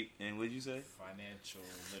I'm cheap. And what'd you say? Financial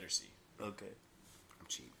literacy. Okay. I'm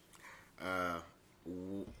cheap.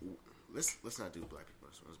 Let's not do black people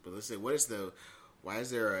first, but let's say why is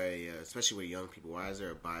there a especially with young people, why is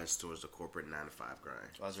there a bias towards the corporate 9-to-5 grind?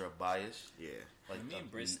 Why is there a bias? Yeah, Like Me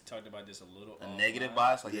and Britt talked about this a little. a offline. negative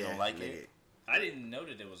bias? Like yeah, you don't like nigga. it? I didn't know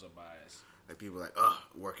that there was a bias. Like people like,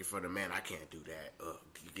 working for the man, I can't do that.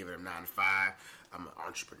 You give it a 9-to-5. I'm an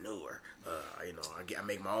entrepreneur. I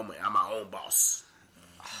make my own money. I'm my own boss.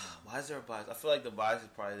 Why is there a bias? I feel like the bias is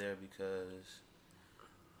probably there because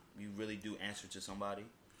you really do answer to somebody,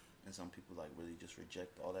 and some people like really just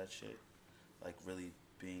reject all that shit, like really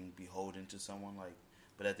being beholden to someone. Like,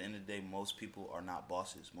 but at the end of the day, most people are not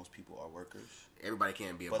bosses. Most people are workers. Everybody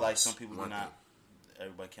can't be a But boss. like some people do One not. thing.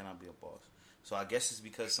 Everybody cannot be a boss. So I guess it's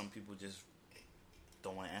because some people just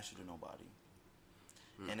don't want to answer to nobody.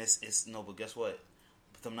 And it's no, but guess what?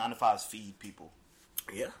 Them 9 to 5s feed people.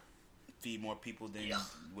 Yeah. Feed more people than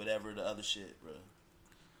whatever the other shit, bro.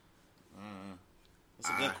 It's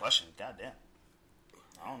a good question. Goddamn.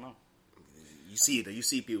 I don't know. You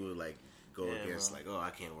see people like go against bro. like, oh,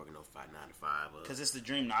 I can't work no 9 to 5. Because it's the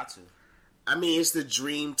dream not to. I mean, it's the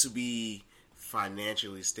dream to be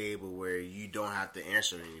financially stable where you don't have to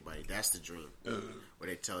answer to anybody. That's the dream. Where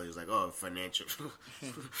they tell you it's like, oh, financial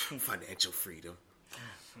freedom.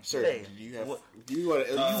 Sure. Hey, do you have? what- Do you want?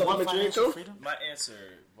 You want financial freedom? My answer,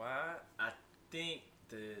 why? I think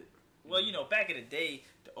back in the day,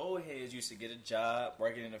 the old heads used to get a job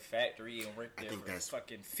working in a factory and work there think for that's-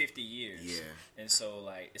 fucking 50 years. Yeah. And so,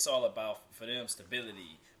 like, it's all about, for them,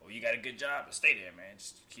 stability. Oh, you got a good job, but stay there, man.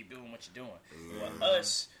 Just keep doing what you're doing. Well,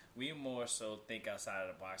 us, we more so think outside of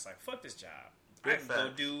the box. Like, fuck this job. I can go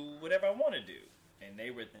do whatever I want to do. And they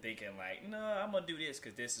were thinking, like, no, I'm going to do this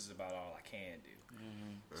because this is about all I can do.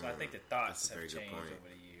 So I think the thoughts That's a have very good changed point. over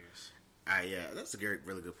the years. Yeah, that's a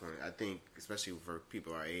really good point. I think, especially for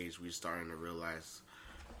people our age, we're starting to realize,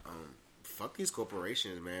 fuck these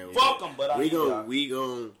corporations, man. Fuck 'em, but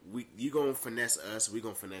you gonna finesse us, we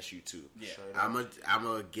gonna finesse you too. Yeah. I'm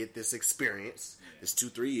gonna get this experience, this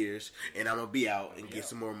 2-3 years, and I'm gonna be out and get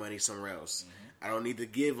some more money somewhere else. I don't need to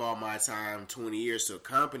give all my time, 20 years, to a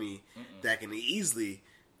company that can easily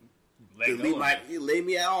lay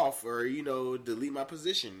me off or delete my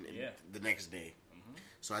position the next day.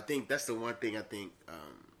 So I think that's the one thing I think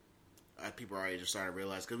people our age are starting to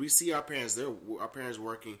realize, because we see our parents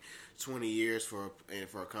working 20 years for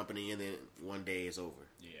a company, and then one day it's over.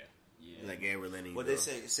 Yeah. Like, we're letting you What go. they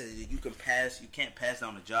say you can't pass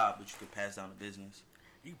down a job, but you can pass down a business.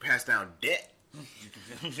 You can pass down debt.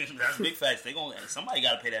 That's big facts. Somebody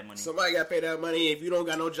got to pay that money. Somebody got to pay that money. If you don't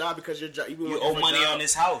got no job because your job, You owe money on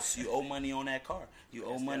this house. You owe money on that car. You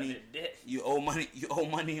owe That's money. that debt. You owe money. You owe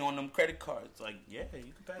money on them credit cards. Like, yeah, you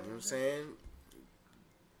can pass. You know what I'm down saying?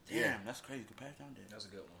 debt. Damn, that's crazy. You can pass down debt. That's a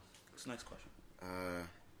good one. What's the next question?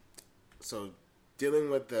 So dealing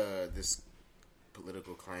with this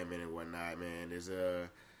political climate and whatnot, man, is it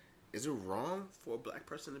wrong for a black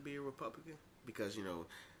person to be a Republican? Because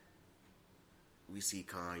we see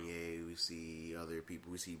Kanye, we see other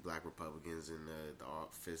people, we see black Republicans in the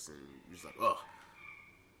office, and it's like,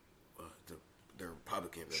 they're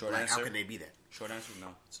Republican. They're Short black. How answer? can they be that? Short answer: no,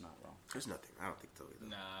 it's not wrong. There's nothing. I don't think so either.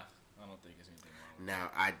 Nah, I don't think there's anything wrong. Now,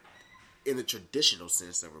 in the traditional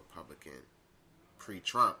sense of Republican,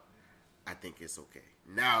 pre-Trump, I think it's okay.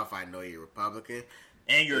 Now, if I know you're Republican,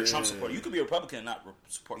 And you're a Trump supporter. You could be a Republican and not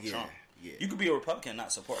support Trump. Yeah. You could be a Republican and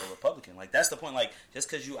not support a Republican. Like, that's the point. Like, just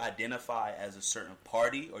because you identify as a certain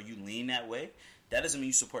party or you lean that way, that doesn't mean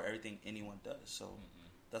you support everything anyone does. So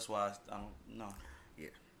that's why I don't know. Yeah.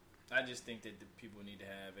 I just think that the people need to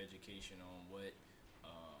have education on what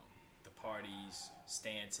the party's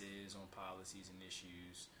stance is on policies and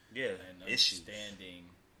issues. Yeah, And issues. understanding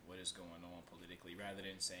what is going on politically, rather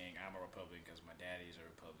than saying I'm a Republican because my daddy's a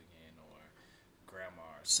Republican or grandma.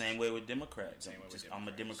 Same way with Democrats. Same way with I'm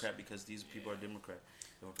a Democrats. Democrat because these people are Democrat.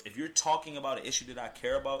 If you're talking about an issue that I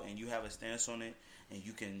care about and you have a stance on it and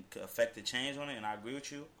you can affect the change on it and I agree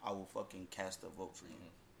with you, I will fucking cast a vote for you.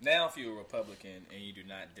 Now, if you're a Republican and you do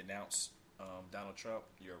not denounce Donald Trump,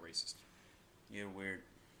 you're a racist. You're weird.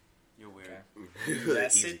 You're weird. Okay? You do not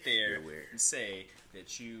Easy. sit there You're weird. and say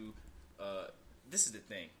that you. This is the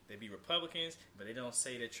thing. They be Republicans, but they don't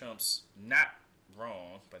say that Trump's not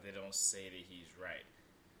wrong, but they don't say that he's right.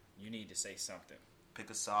 You need to say something. Pick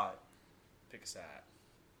a side. Pick a side.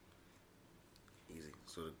 Easy.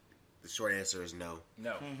 So the short answer is no.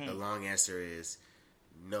 No. The long answer is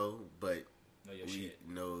no, but Know your we shit.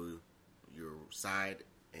 know your side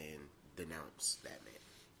and denounce that man.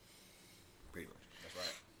 Pretty much. That's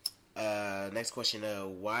right. Next question.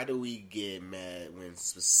 Why do we get mad when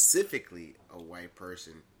specifically a white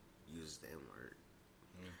person uses the N-word?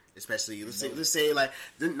 Especially, let's say like,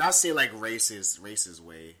 not say like racist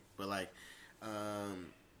way, but like,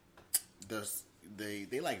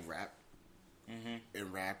 they like rap,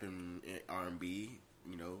 and rap and R&B.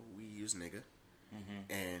 We use nigga,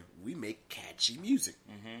 and we make catchy music.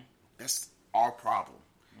 That's our problem.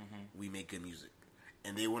 We make good music,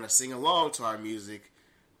 and they want to sing along to our music,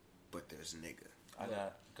 but there's nigga.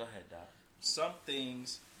 Go ahead, Doc. Some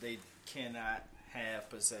things they cannot have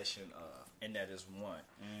possession of, and that is one.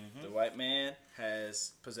 The white man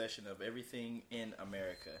has possession of everything in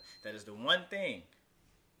America. That is the one thing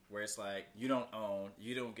where it's like, you don't own,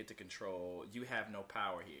 you don't get to control, you have no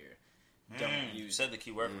power here. Don't You use said it. the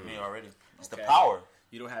key word for me already. It's the Okay. power.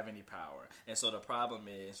 You don't have any power. And so the problem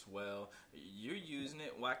is, well, you're using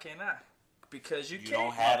it. Why can't I? Because you can't.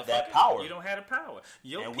 don't have that power. You don't have the power.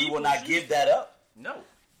 Your And we will people's not using give that up. No.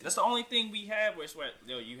 That's the only thing we have where it's where,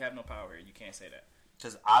 yo, you have no power here. You can't say that.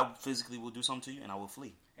 Because I physically will do something to you and I will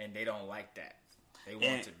flee. And they don't like that. They want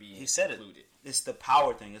And to be he said included. It's the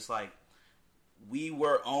power thing. It's like we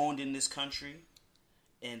were owned in this country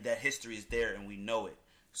and that history is there and we know it.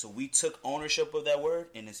 So we took ownership of that word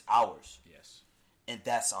and it's ours. Yes. And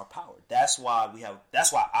that's our power. That's why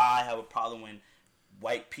I have a problem when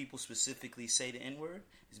white people specifically say the N-word,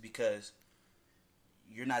 is because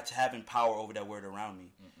you're not having power over that word around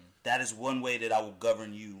me. Mm-mm. That is one way that I will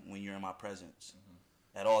govern you when you're in my presence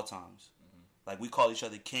at all times. Like we call each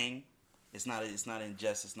other king. It's not in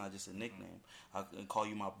jest. It's not just a nickname. I can call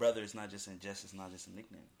you my brother. It's not just in jest. It's not just a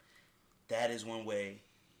nickname. That is one way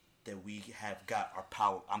that we have got our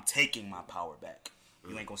power. I'm taking my power back.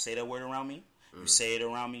 You ain't gonna say that word around me. You say it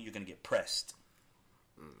around me, you're gonna get pressed.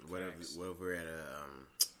 Whatever we're at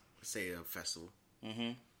a festival.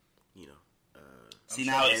 Mm-hmm. You know. See,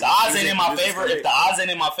 now if the odds ain't in my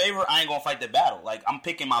favor, I ain't gonna fight the battle. Like I'm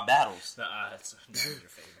picking my battles. The odds are not in your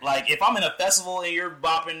favor. Like if I'm in a festival and you're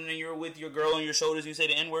bopping and you're with your girl on your shoulders, and you say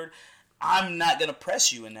the N-word, I'm not gonna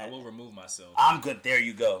press you in that. I will remove myself. I'm good. There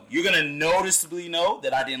you go. You're gonna noticeably know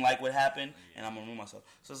that I didn't like what happened, and I'm gonna remove myself.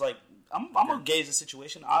 So it's like I'm gonna gauge the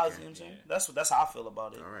situation. Odds, you know what I'm saying? That's how I feel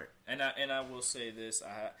about it. All right. And I will say this.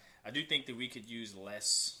 I do think that we could use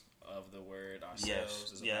less of the word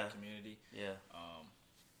ourselves as a black community. Yeah.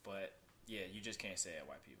 But yeah, you just can't say it at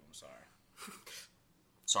white people. I'm sorry.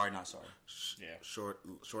 Sorry, not sorry. Yeah. Short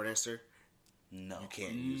answer. No, You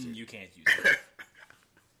can't use it. You can't use it.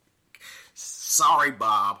 Sorry,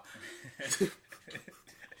 Bob.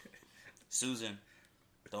 Susan,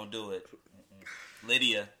 don't do it.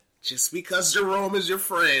 Lydia, Just because Jerome is your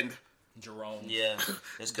friend, Jerome. yeah.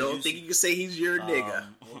 It's 'cause don't think you can say he's your nigga.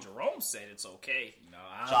 Well, Jerome said it's okay. No,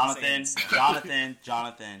 I'm saying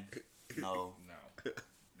Jonathan. No,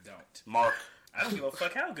 don't. Mark. I don't give a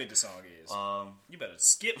fuck how good the song is. You better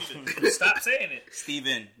skip. You better stop saying it.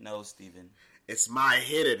 Steven. No, Steven. It's my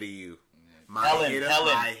hitter to you. My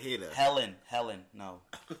hitter. Helen. No.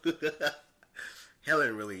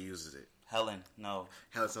 Helen really uses it. Helen. No.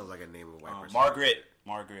 Helen sounds like a name of a white person.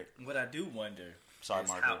 Margaret. What I do wonder Sorry, is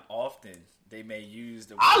Margaret. how often they may use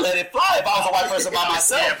the word. I let it fly if I was a white person by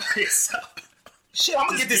myself. by yourself. Shit, I'm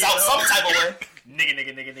gonna get this out some type of way. Nigga.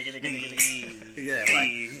 Yeah, like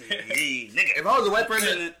Nigga. if I was a white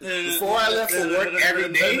person before I left for work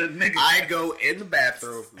every day, I go in the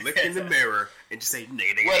bathroom, look in the mirror, and just say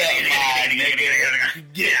nigga. What up, my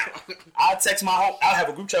nigga? Get out. I'll have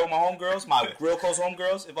a group chat with my homegirls, my real close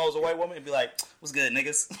homegirls. If I was a white woman, it'd be like, "What's good,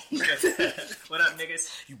 niggas? What up, niggas?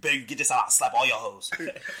 You better get this out. I'll slap all your hoes.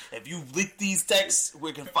 If you leak these texts,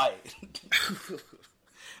 we can fight."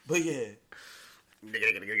 But yeah,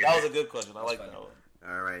 that was a good question. I like that one.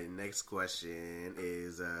 All right, next question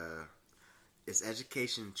is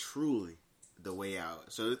education truly the way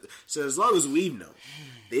out? So as long as we know,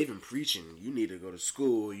 they've been preaching, you need to go to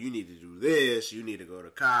school, you need to do this, you need to go to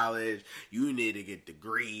college, you need to get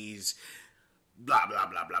degrees, blah, blah,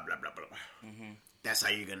 blah, blah, blah, blah, blah. Mm-hmm. That's how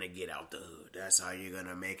you're going to get out the hood. That's how you're going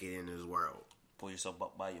to make it in this world. Pull yourself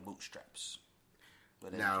up by your bootstraps.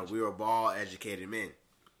 Now, we were all educated men.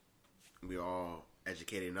 We all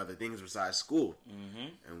educated in other things besides school. Mm-hmm.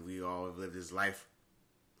 And we all have lived this life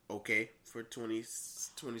okay for 20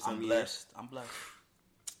 some years. I'm blessed.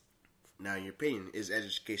 Now, in your opinion, is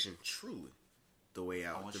education truly the way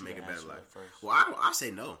out to make a better life? First. Well, I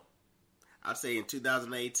say no. I say in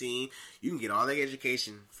 2018, you can get all the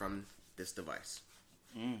education from this device,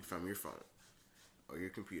 from your phone or your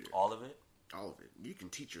computer. All of it? All of it. You can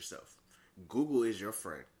teach yourself. Google is your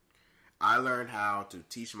friend. I learned how to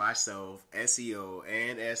teach myself SEO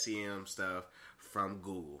and SEM stuff from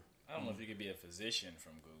Google. I don't know if you could be a physician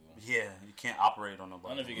from Google. Yeah, you can't operate on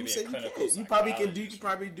nobody. I don't know if you could be a clinical you probably can do. You can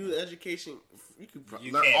probably do education. You can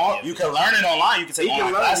You learn can't all. be You can learn it online. You can take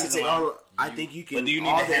online classes online. I think you can. But do you need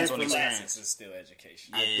all the hands-on information- experience? Classes is still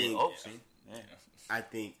education. I think- Yeah. I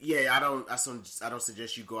think. Yeah, I don't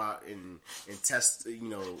suggest you go out and test.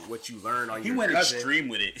 What you learn on He your went cousin. extreme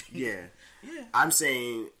with it. Yeah. I'm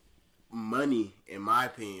saying money, in my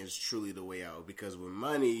opinion, is truly the way out, because with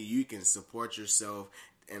money you can support yourself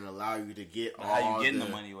and allow you to get all How you getting the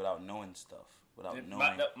money without knowing stuff? Without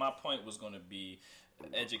knowing. My point was going to be,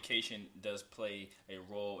 education does play a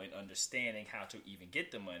role in understanding how to even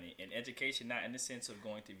get the money. And education, not in the sense of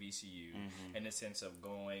going to VCU, in the sense of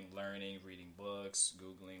going, learning, reading books,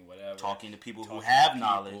 Googling, whatever. Talking to people who have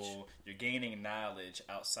knowledge. You're gaining knowledge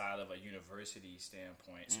outside of a university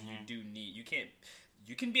standpoint. So you do need, you can't,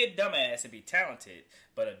 you can be a dumbass and be talented,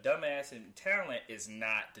 but a dumbass and talent is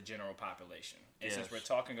not the general population. And since we're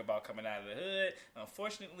talking about coming out of the hood,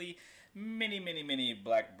 unfortunately, many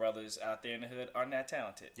black brothers out there in the hood are not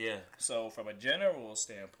talented. Yeah. So from a general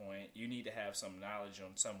standpoint, you need to have some knowledge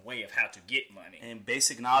on some way of how to get money. And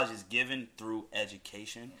basic knowledge is given through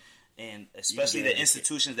education. And especially the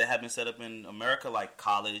institutions that have been set up in America, like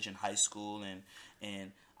college and high school.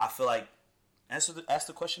 And I feel like, ask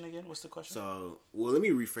the question again. What's the question? So, well, let me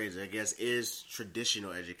rephrase it. I guess, is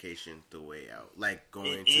traditional education the way out? Like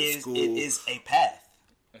going to school? It is a path.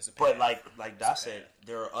 But like Doc said, path.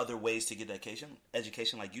 there are other ways to get education.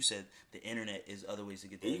 Education, like you said, the internet is other ways to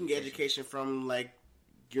get that You can get education from, like,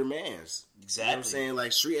 your mans. Exactly. You know what I'm saying?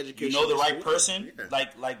 Like, street education. You know the right person. Yeah.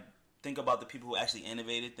 Like think about the people who actually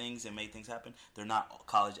innovated things and made things happen. They're not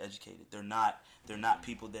college educated. They're not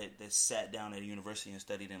people that sat down at a university and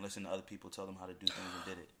studied and listened to other people tell them how to do things and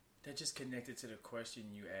did it. That just connected to the question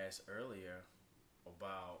you asked earlier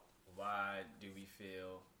about why do we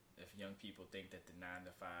feel if young people think that the 9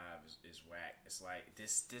 to 5 is whack. It's like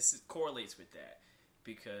this correlates with that,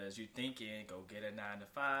 because you're thinking go get a 9 to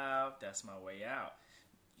 5, that's my way out.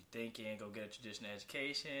 You're thinking go get a traditional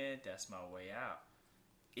education, that's my way out.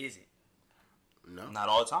 Is it? No, Not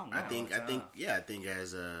all the time. I no. think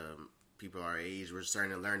as people our age, we're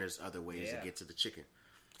starting to learn there's other ways to get to the chicken.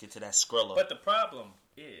 Get to that Skrilla. But the problem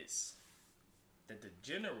is that the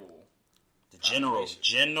general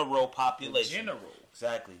population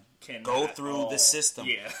exactly. cannot Go through all- the system.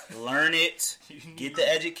 Yeah. Learn it. Get the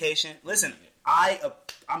education. Listen,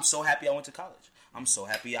 I'm so happy I went to college. I'm so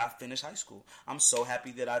happy I finished high school. I'm so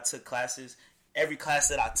happy that I took classes. Every class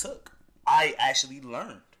that I took, I actually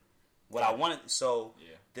learned what I wanted. So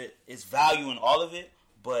it's value in all of it.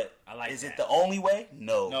 But is it the only way?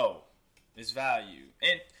 No. No. It's value.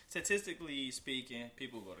 And statistically speaking,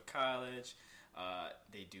 people go to college.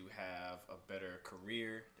 They do have a better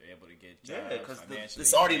career. They're able to get jobs. Yeah, because financially,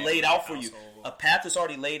 it's already laid out for you. household. A path that's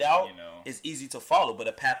already laid out You know. is easy to follow, but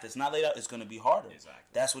a path that's not laid out is going to be harder. Exactly.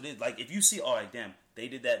 That's what it is. Like, if you see, all right, damn, they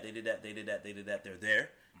did that, they're there,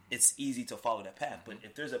 it's easy to follow that path. But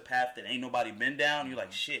if there's a path that ain't nobody been down, you're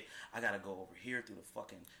like, shit, I got to go over here through the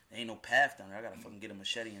fucking, there ain't no path down there. I got to fucking get a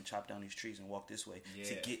machete and chop down these trees and walk this way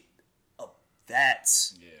to get up.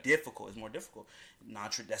 That's difficult. It's more difficult.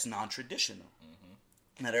 That's non-traditional.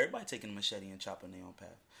 Not everybody taking a machete and chopping their own path.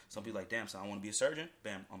 Some people like, damn, so I want to be a surgeon.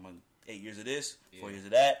 Bam, I'm on 8 years of this, 4 years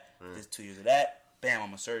of that, this 2 years of that. Bam,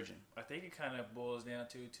 I'm a surgeon. I think it kind of boils down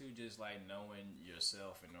to, too, just like knowing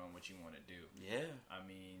yourself and knowing what you want to do. Yeah. I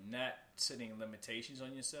mean, not setting limitations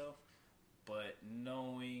on yourself, but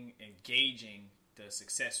knowing and gauging the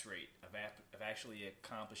success rate of actually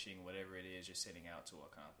accomplishing whatever it is you're setting out to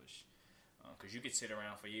accomplish. Because you could sit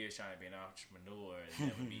around for years trying to be an entrepreneur and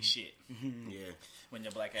never be shit. Yeah. When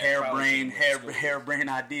you're black ass Hairbrain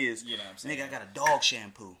ideas. You know what I'm saying? Nigga, I got a dog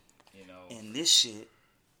shampoo. You know, And this shit,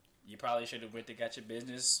 you probably should have got your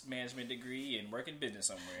business management degree and work in business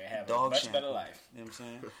somewhere and have dog a much shampoo. better life. You know what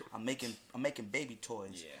I'm saying? I'm making baby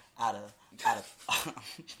toys Yeah. out of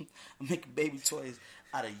I'm making baby toys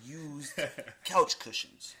out of used couch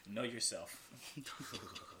cushions. Know yourself.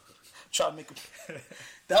 Try to make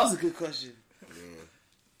That was a good question. Yeah.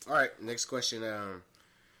 All right, next question.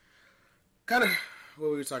 Kind of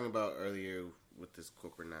what we were talking about earlier with this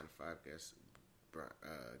corporate 9 to 5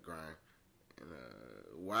 grind. And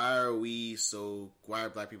why are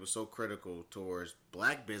black people so critical towards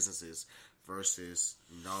black businesses versus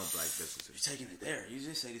non-black businesses? You're taking it there. You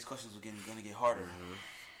just say these questions are gonna get harder.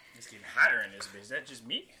 It's getting hotter in this bitch. Is that just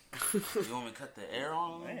me? You want me to cut the air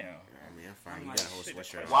on? Damn. I mean, I'm fine. I'm You like, got a whole shit,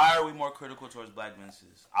 sweatshirt. Why are we more critical towards black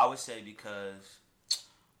businesses? I would say because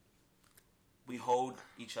we hold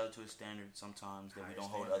each other to a standard sometimes that we don't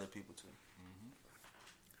hold other people to.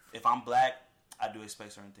 If I'm black, I do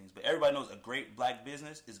expect certain things. But everybody knows a great black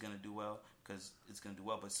business is going to do well because it's going to do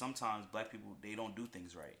well. But sometimes black people, they don't do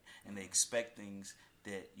things right. And they expect things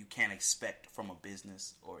that you can't expect from a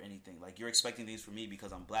business or anything. Like, you're expecting things from me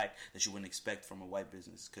because I'm black that you wouldn't expect from a white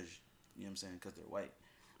business because, you know what I'm saying, because they're white.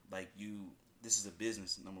 Like, this is a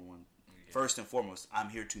business, number one. Yeah. First and foremost, I'm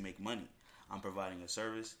here to make money. I'm providing a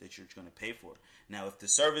service that you're going to pay for. Now, if the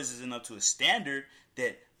service isn't up to a standard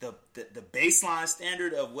that the baseline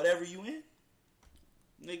standard of whatever you in,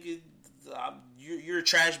 nigga, you're a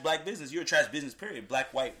trash black business. You're a trash business, period.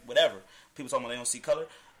 Black, white, whatever. People talking about they don't see color.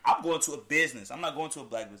 I'm going to a business. I'm not going to a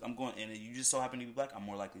black business. I'm going, and you just so happen to be black, I'm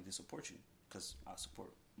more likely to support you because I support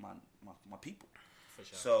my people. For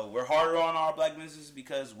sure. So we're harder on our black businesses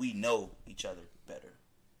because we know each other better.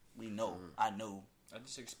 We know. I know. I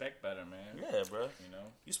just expect better, man. Yeah, bro. You know?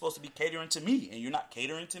 You're supposed to be catering to me, and you're not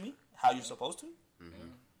catering to me how you're supposed to.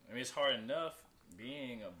 I mean, it's hard enough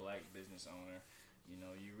being a black business owner. You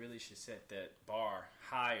know, you really should set that bar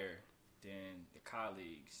higher than the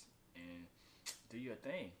colleagues and do your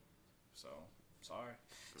thing. So, sorry,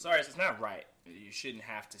 it's not right. You shouldn't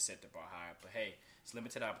have to set the bar higher. But hey, it's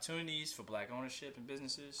limited opportunities for black ownership and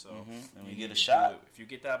businesses. So, and we get a shot. If you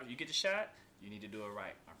get the shot, you need to do it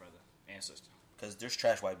right, my brother and sister. Because there's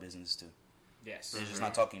trash white business too. Yes, they're just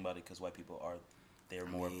not talking about it because white people are. They're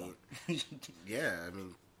more of them. Yeah, I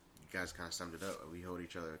mean, you guys kind of summed it up. We hold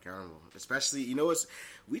each other accountable, especially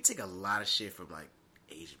we take a lot of shit from like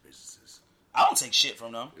Asian businesses. I don't take shit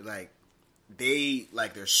from them. Like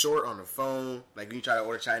they're short on the phone. Like when you try to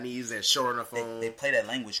order Chinese, they're short on the phone. They play that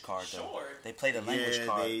language card though. Short. They play the language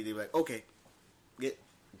card. They're like, okay, get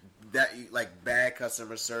that, like bad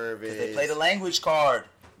customer service. They play the language card.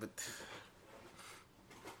 But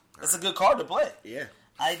it's a good card to play. Yeah.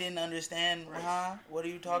 I didn't understand. What are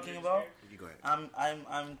you talking about? You go ahead.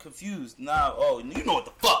 I'm confused now. Oh, you know what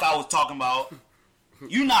the fuck I was talking about.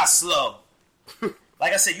 You not slow.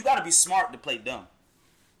 Like I said, you gotta be smart to play dumb.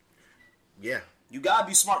 Yeah. You gotta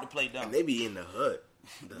be smart to play dumb. And they be in the hood.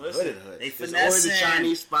 Listen, hood. They There's finessing. always a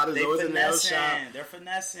Chinese spot. There's always a nail shop. They're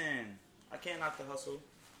finessing. I can't knock the hustle.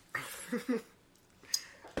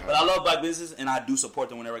 But I love black business, and I do support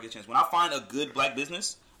them whenever I get a chance. When I find a good black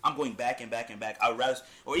business, I'm going back and back and back. I would rather,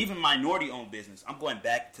 or even minority-owned business, I'm going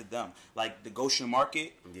back to them. Like the Goshen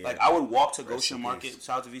Market. Yeah. Like I would walk to Rest Goshen in Market. peace.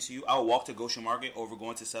 Shout out to VCU. I would walk to Goshen Market over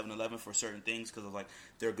going to 7-Eleven for certain things because of like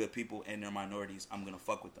they're good people and they're minorities. I'm gonna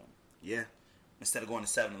fuck with them. Yeah. Instead of going to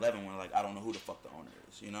 7-Eleven when like I don't know who the fuck the owner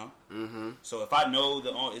is, you know. Mm-hmm. So if I know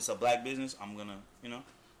it's a black business, I'm gonna,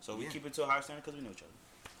 So we Yeah. keep it to a higher standard because we know each other.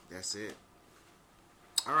 That's it.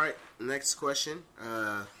 All right. Next question.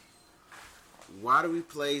 Why do we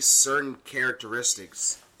play certain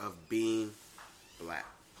characteristics of being black?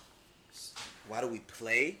 Why do we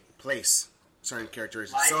play? Place certain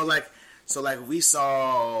characteristics. So like we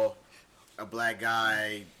saw a black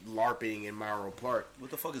guy LARPing in Monroe Park. What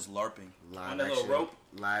the fuck is LARPing? On that little rope?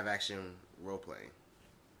 Live action role playing.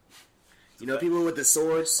 You know, people with the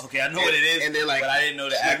swords. Okay, I know what it is, and they're like, but I didn't know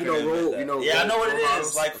the like, acronym. I know what it role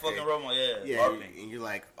is. Like okay. fucking Romo, Yeah, LARPing. and you're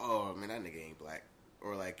like, oh man, that nigga ain't black,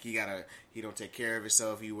 or like he don't take care of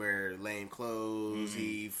himself. He wear lame clothes.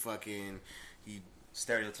 He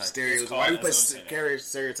Stereotype. Why do we play That's what I'm saying.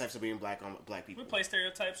 stereotypes of being black on black people? We play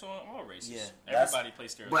stereotypes on all races. Yeah, Everybody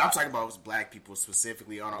plays stereotypes. But I'm talking about black people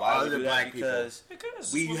specifically on Why all do we other do that? black people.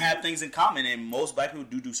 Because We have things in common, and most black people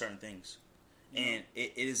do certain things. And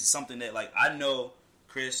it is something that, like, I know,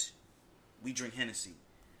 Chris, we drink Hennessy.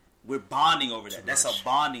 We're bonding over that. Too That's much. a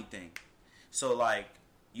bonding thing. So, like,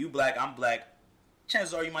 you black, I'm black.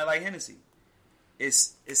 Chances are you might like Hennessy.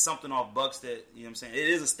 It's something off Bucks that, you know what I'm saying? It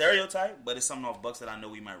is a stereotype, but it's something off Bucks that I know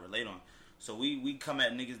we might relate on. So we come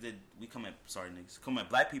at come at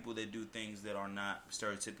black people that do things that are not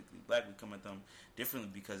stereotypically black. We come at them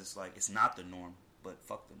differently because it's like, it's not the norm, but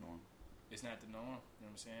fuck the norm. It's not the norm. You know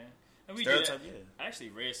what I'm saying? And we Stereotype, did, yeah. I actually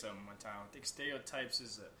read something one time. I think stereotypes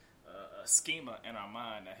is a schema in our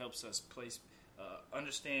mind that helps us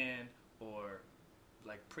understand or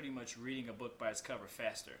like pretty much reading a book by its cover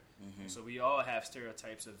faster. Mm-hmm. So we all have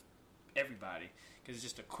stereotypes of everybody because it's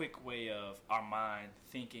just a quick way of our mind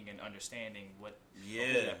thinking and understanding who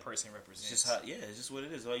that person represents. It's just it's just what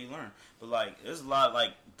it is. All you learn. But like, there's a lot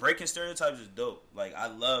like breaking stereotypes is dope. Like I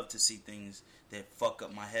love to see things that fuck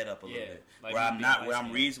up my head up a little bit. Like where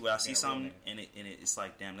being where I see something and it's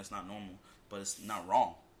like, damn, that's not normal, but it's not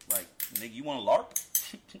wrong. Like, nigga, you want to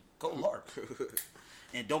LARP? Go LARP.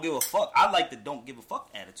 And don't give a fuck. I like the don't give a fuck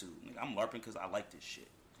attitude. Nigga, I'm LARPing because I like this shit.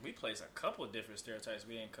 We place a couple of different stereotypes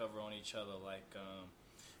we didn't cover on each other. Like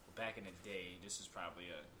back in the day, this is probably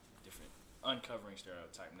a different uncovering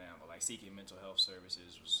stereotype now, but like seeking mental health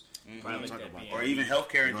services was probably Talk that about being Or even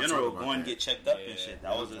healthcare in We're gonna general, talk about going and that. get checked up Yeah. and shit.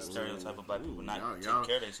 That was a stereotype of black people not taking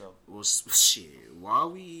care of themselves. Well, shit.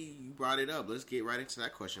 While you brought it up, let's get right into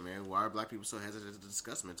that question, man. Why are black people so hesitant to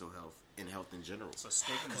discuss mental health and health in general? so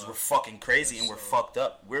stigma. Because we're fucking crazy and we're fucked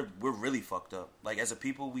up. We're really fucked up. Like, as a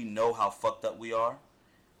people, we know how fucked up we are,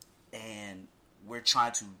 and we're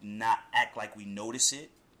trying to not act like we notice it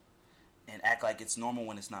and act like it's normal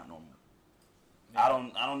when it's not normal. I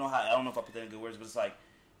don't know if I put that in good words, but it's like,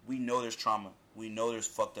 we know there's trauma. We know there's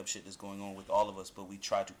fucked up shit that's going on with all of us, but we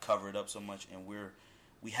try to cover it up so much, and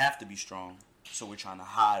we have to be strong, so we're trying to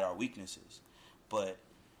hide our weaknesses. But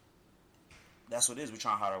that's what it is. We're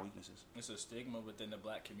trying to hide our weaknesses. It's a stigma within the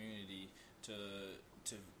black community to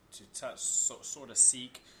sort of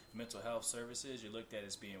seek mental health services. You're looked at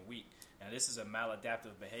as being weak. Now, this is a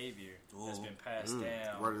maladaptive behavior that's been passed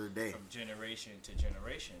down word of the day. from generation to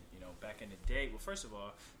generation. You know, back in the day, well, first of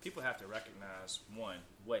all, people have to recognize, one,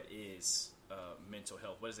 what is mental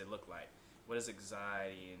health? What does it look like? What does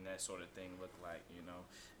anxiety and that sort of thing look like, you know?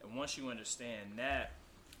 And once you understand that,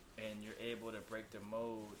 and you're able to break the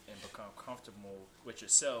mold and become comfortable with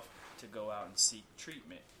yourself to go out and seek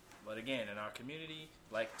treatment. But again, in our community,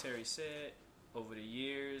 like Terry said, over the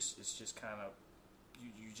years, it's just kind of,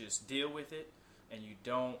 you just deal with it, and you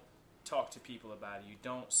don't talk to people about it. You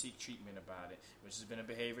don't seek treatment about it, which has been a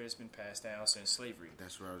behavior that's been passed down since slavery.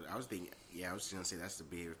 That's what I was thinking. Yeah, I was just going to say that's the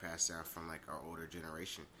behavior passed down from, like, our older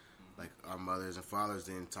generation. Like, our mothers and fathers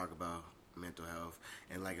didn't talk about mental health.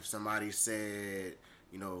 And, like, if somebody said,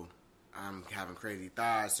 you know, I'm having crazy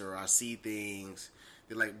thoughts or I see things,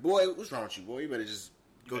 they're like, boy, what's wrong with you, boy? You better just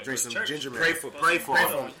go drink some ginger ale. Pray for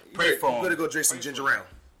him. You better go drink some ginger ale.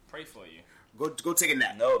 Pray for you. Go take a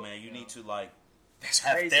nap. No, man, you need to, like,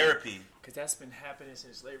 have therapy. Because that's been happening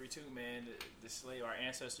since slavery too, man. Our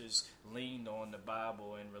ancestors leaned on the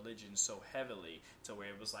Bible and religion so heavily to where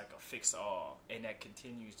it was like a fix-all, and that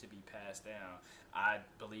continues to be passed down. I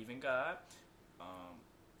believe in God.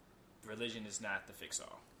 Religion is not the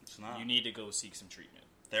fix-all. It's not. You need to go seek some treatment.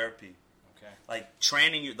 Therapy. Okay. Like,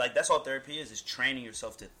 training you, like, that's all therapy is training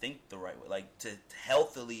yourself to think the right way. Like, to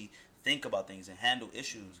healthily think about things and handle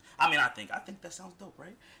issues. I mean, I think that sounds dope, right?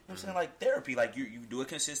 You know what I'm saying? Like, therapy, like, you do it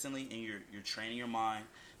consistently, and you're training your mind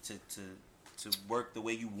to work the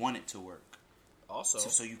way you want it to work. Also,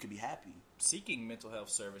 so you can be happy. Seeking mental health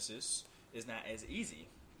services is not as easy.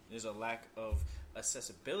 There's a lack of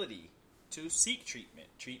accessibility to seek treatment.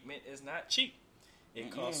 Treatment is not cheap. It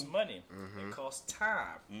costs money. It costs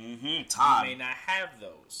time. Time. You may not have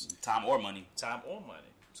those. Time or money. Time or money.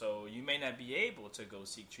 So you may not be able to go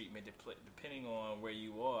seek treatment depending on where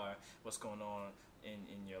you are, what's going on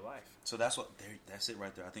in your life. So that's it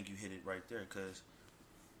right there. I think you hit it right there, because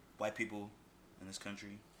white people in this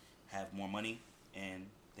country have more money and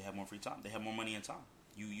they have more free time. They have more money and time.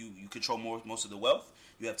 You control most of the wealth.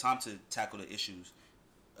 You have time to tackle the issues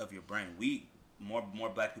of your brain. More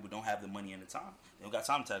black people don't have the money and the time. They don't got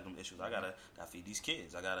time to tackle them issues. I gotta feed these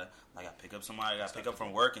kids. I gotta pick up somebody. I gotta pick up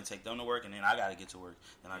from work and take them to work, and then I gotta get to work.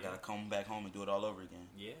 Then I gotta come back home and do it all over again.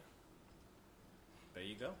 Yeah. There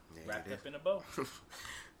you go. Yeah, Wrapped up in a bow.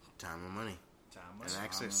 Time and money. Time, money, And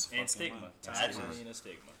access. and stigma. Time, money, and a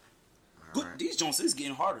stigma. All right. These joints is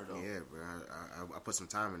getting harder though. Yeah, bro. I put some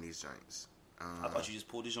time in these joints. I thought you just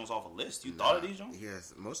pulled these joints off a list. You thought of these joints?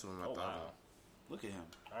 Yes, most of them I Oh, thought wow. of. Look at him.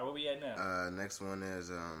 All right, where we at now? Next one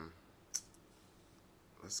is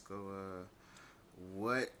let's go.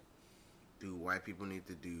 What do white people need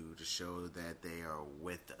to do to show that they are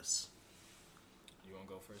with us? You want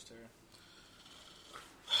to go first, Terry?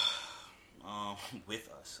 With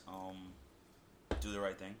us. Do the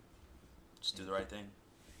right thing. Just do the right thing.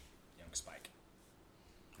 Young Spike.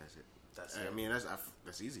 That's it. That's I it. mean,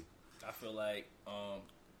 that's easy. I feel like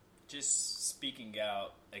just speaking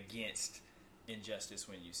out against injustice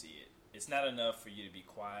when you see it. It's not enough for you to be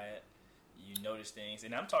quiet. You notice things.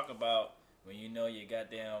 And I'm talking about when you know your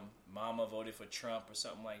goddamn mama voted for Trump or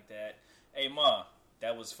something like that. Hey, Ma,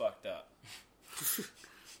 that was fucked up.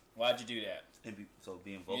 Why'd you do that? And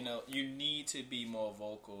being vocal. You know, you need to be more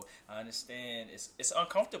vocal. I understand it's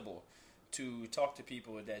uncomfortable to talk to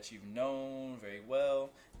people that you've known very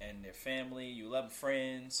well and their family. You love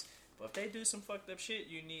friends. But if they do some fucked up shit,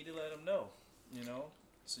 you need to let them know, you know?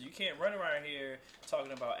 So you can't run around here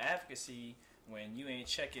talking about advocacy when you ain't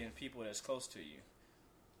checking people that's close to you.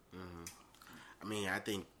 Mm-hmm. I mean, I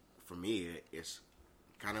think for me, it's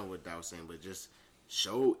kind of what I was saying, but just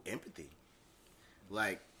show empathy.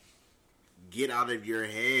 Like, get out of your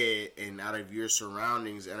head and out of your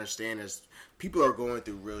surroundings. Understand that people are going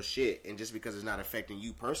through real shit, and just because it's not affecting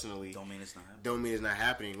you personally, don't mean it's not happening. Don't mean it's not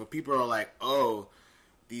happening. When people are like, "Oh,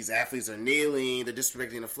 these athletes are kneeling, they're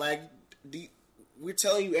disrespecting the flag," we're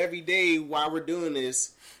telling you every day why we're doing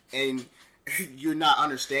this, and you're not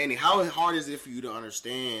understanding. How hard is it for you to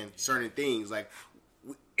understand certain things? Like,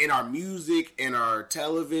 in our music, in our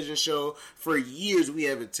television show, for years we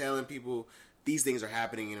have been telling people these things are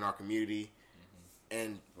happening in our community,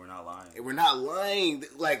 and we're not lying. We're not lying.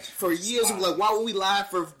 Like, for years, we're like, why would we lie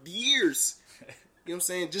for years? You know what I'm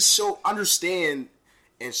saying? Just understand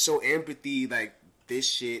and show empathy. Like, this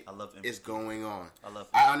shit is going on.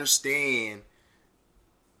 I understand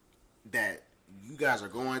that you guys are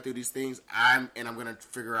going through these things. I'm gonna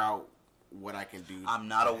figure out what I can do. I'm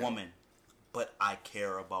not a woman, but I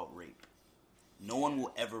care about rape. No one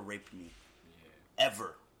will ever rape me. Yeah.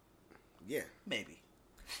 Ever. Yeah. Maybe.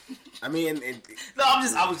 I mean, No, I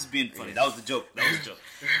was just being funny. That was the joke.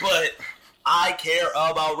 But I care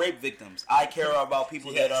about rape victims. I care about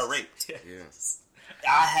people that are raped. yes,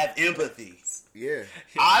 I have empathy. yeah.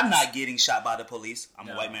 I'm not getting shot by the police. I'm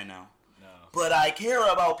a white man now. No. But I care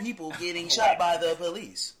about people getting shot by the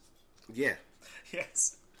police. Yeah.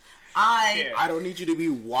 Yes. I don't need you to be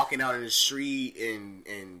walking out in the street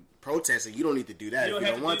and protesting. You don't need to do that You if don't you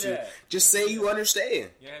have don't want to do to. that. Just say you understand.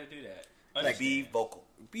 You have to do that. Like, be vocal.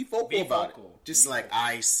 Be vocal Be about vocal. it. Just Be like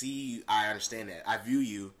I see, I understand that. I view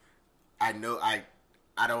you. I know. I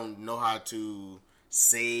don't know how to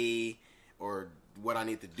say or what I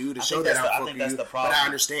need to do to show that I'm fucking that's you, the problem. but I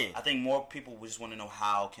understand. I think more people just want to know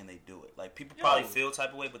how can they do it. Like, people probably feel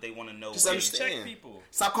type of way, but they want to know Just ways. understand. Check people.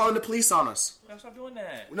 Stop calling the police on us. Stop doing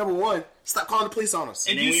that. Number one, stop calling the police on us.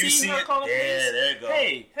 And If then when you see see her it, calling the police, there you go.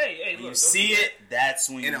 Hey, When look. you see it, that's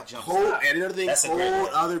when And you jump. and another thing, That's a great hold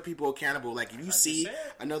point. other people accountable. Like, if you just see said.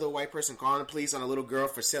 another white person calling the police on a little girl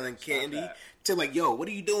for selling candy, that. to like, yo, what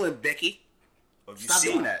are you doing, Becky? Or if you Stop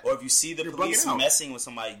see, doing that. Or if you see the You're police bugging out. messing with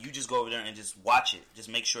somebody, you just go over there and just watch it. Just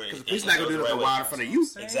make sure. Because the police not gonna do nothing wild in front of you.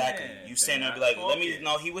 Exactly. You stand there and be like, "Let me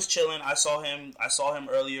know he was chilling. I saw him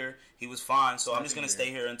earlier. He was fine. So I'm just gonna stay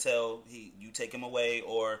here until you take him away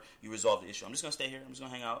or you resolve the issue. I'm just gonna stay here. I'm just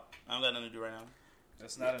gonna hang out. I don't got nothing to do right now."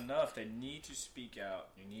 That's not enough. They need to speak out.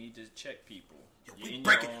 You need to check people. Yo, You're we in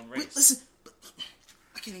break your it. own Wait, race. listen.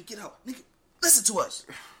 I can't even get out, nigga. Listen to us.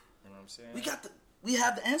 You know what I'm saying? We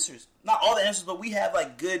have the answers. Not all the answers, but we have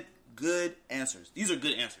like good answers. These are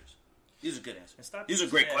good answers. These are good And answers. stop These are using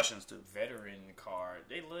great that questions too. Veteran card.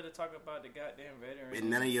 They love to talk about the goddamn veteran.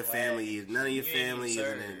 And none of your family is in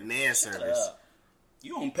a NAN service. up.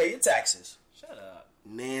 You don't pay your taxes. Shut up.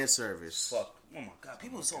 NAN service. Fuck. Oh my god,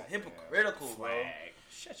 people are so hypocritical, bro. Flag.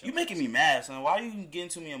 Shut your You making me mad, son. Why are you getting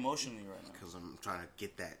to me emotionally right now? Because I'm trying to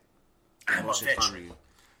get that I'm a emotion from veteran. you.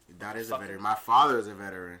 Your dad is a veteran. My father is a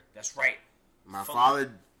veteran. That's right. My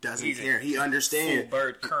father doesn't He's a care. He Full understands.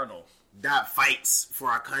 bird colonel. That fights for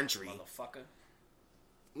our country. Motherfucker.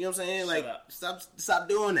 You know what I'm saying? Shut Like, up. stop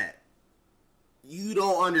doing that. You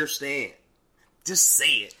don't understand. Just say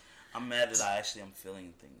it. I'm mad that I actually am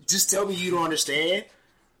feeling things. Just tell me you don't understand,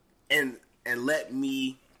 and let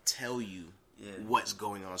me tell you what's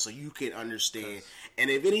going on, so you can understand. And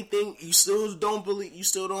if anything, you still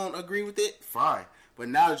don't agree with it, fine. But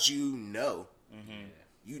now that you know,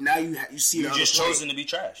 you see You the other just play. chosen to be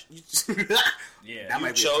trash. Yeah. That You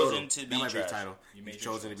might be chosen a to be that might be a trash. title. You You made your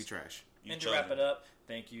chosen to choice. be trash. You And to chosen. wrap it up,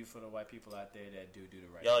 thank you for the white people out there that do the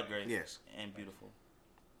right Y'all are thing. great. Yes. And beautiful.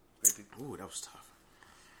 Great people. Ooh, that was tough.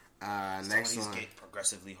 Some of Next these one. get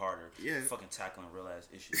progressively harder. Yeah. Fucking tackling real ass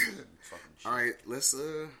issues. And fucking shit. All right, let's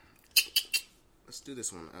do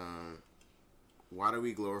this one. Why do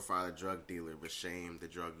we glorify the drug dealer but shame the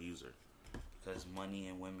drug user? Because money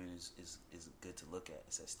and women is good to look at.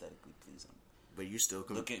 It's aesthetically pleasing. But you still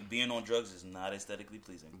can. Being on drugs is not aesthetically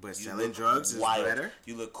pleasing. But You selling look drugs is better?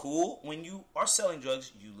 You look cool when you are selling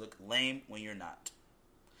drugs. You look lame when you're not.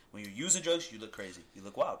 When you're using drugs, you look crazy. You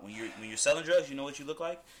look wild. When you're selling drugs, you know what you look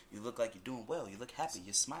like? You look like you're doing well. You look happy.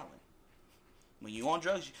 You're smiling. When you're on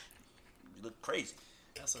drugs, you look crazy.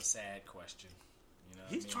 That's a sad question. You know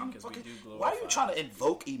what He's I mean? trying to Because we fucking. do Why are you glorify- trying to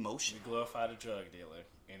invoke emotion? We glorify the drug dealer,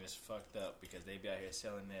 and it's fucked up because they be out here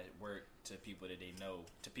selling that work to people that they know,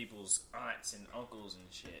 to people's aunts and uncles and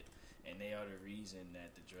shit, and they are the reason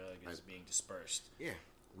that the drug is being dispersed. Yeah,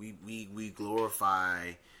 we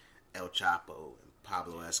glorify El Chapo and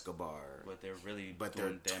Pablo Escobar, But they're really but they're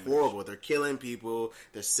doing damage. horrible. They're killing people.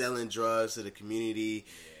 They're selling drugs to the community.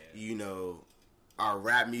 Yeah. You know, our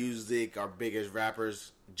rap music, our biggest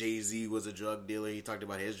rappers, Jay-Z was a drug dealer. He talked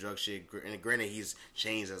about his drug shit. And granted, he's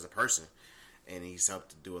changed as a person, and he's helped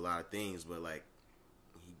to do a lot of things. But like,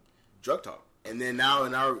 he drug talk. And then now,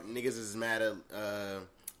 our niggas is mad at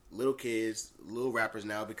little kids, little rappers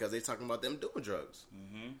now because they talking about them doing drugs.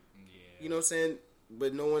 Yeah. You know what I'm saying?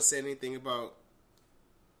 But no one said anything about,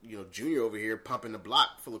 you know, Junior over here pumping the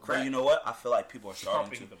block full of crack. But you know what? I feel like people are starting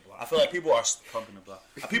Pumping to. the block. I feel like people are pumping the block.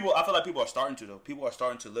 I feel like people are starting to though. People are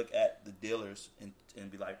starting to look at the dealers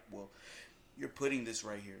and be like, well, you're putting this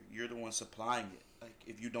right here. You're the one supplying it. Like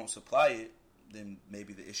if you don't supply it, then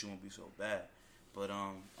maybe the issue won't be so bad. But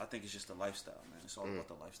I think it's just the lifestyle, man. It's all about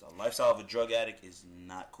the lifestyle. The lifestyle of a drug addict is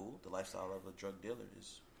not cool. The lifestyle of a drug dealer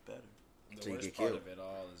is better. The So you worst get part killed. of it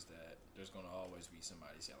all is that there's going to always be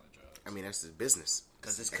somebody selling drugs. I mean, that's his business.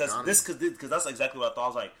 Because economy. that's exactly what I thought. I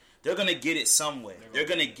was like, they're gonna get it some way. They're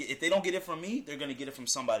gonna get, if they don't get it from me, they're gonna get it from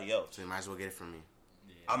somebody else. So you might as well get it from me.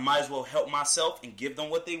 I might as well help myself and give them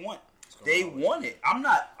what they want. They want it. I'm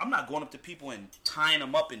not going up to people and tying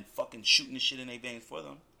them up and fucking shooting the shit in their veins for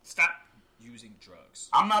them. Stop using drugs.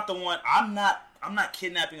 I'm not the one. I'm not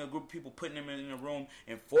kidnapping a group of people, putting them in a room,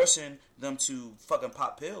 and forcing them to fucking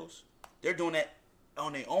pop pills. They're doing that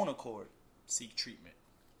on their own accord. Seek treatment.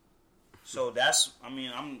 So that's. I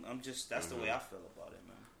mean, I'm just. That's the way I feel about it,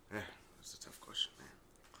 man. Yeah, that's a tough question, man.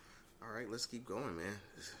 All right, let's keep going, man.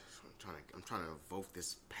 I'm trying to evoke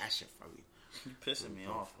this passion from you. You pissing me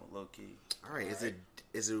off, low key. All right,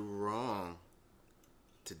 is it wrong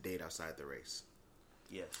to date outside the race?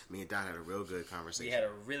 Yes. Me and Don had a real good conversation. We had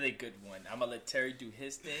a really good one. I'm gonna let Terry do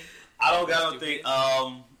his thing. I don't got no thing.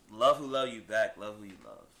 Love who love you back. Love who you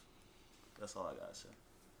love. That's all I gotta say.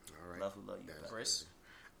 All right. Love who love you back. Chris?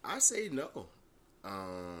 I say no.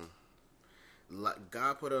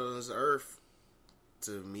 God put us on this earth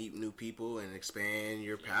to meet new people and expand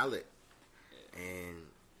your palate. And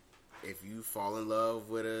if you fall in love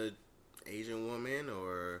with a Asian woman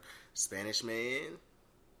or Spanish man,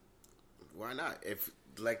 why not? If,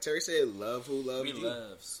 like Terry said, love who loves you. We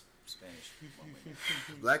love Spanish women.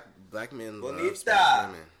 Black men Bonita. love Spanish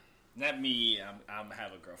women. Not me. I'm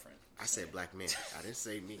have a girlfriend. I said black men. I didn't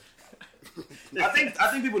say me. I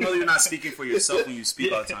think people know you're not speaking for yourself when you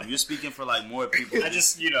speak all the time. You're speaking for like more people. I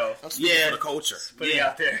just I'm speaking for the culture. put it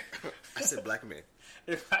out there. I said black men.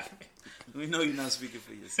 We know you're not speaking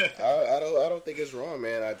for yourself. I don't think it's wrong,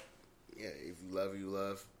 man. If you love, you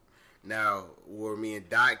love. Now, where me and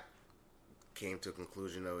Doc came to a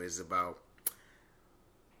conclusion though is about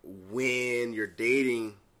when you're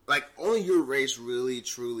dating. Like, only your race really,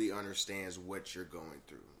 truly understands what you're going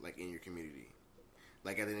through, like, in your community.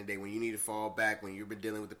 Like, at the end of the day, when you need to fall back, when you've been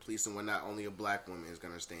dealing with the police and whatnot, only a black woman is going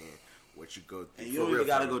to understand what you go through. And you don't even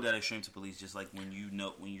got to go that extreme to police, just like when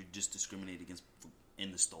you're just discriminated against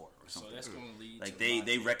in the store or something. So that's going to lead like, to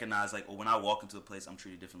they recognize, like, oh, when I walk into a place, I'm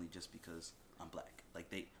treated differently just because I'm black.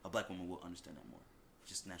 Like, a black woman will understand that more,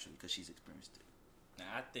 just naturally, because she's experienced it. Now,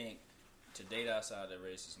 I think to date outside the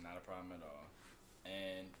race is not a problem at all.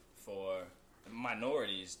 And for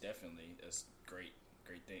minorities, definitely, that's great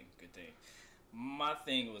thing, good thing. My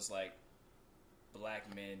thing was like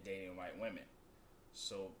black men dating white women.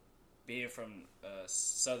 So, being from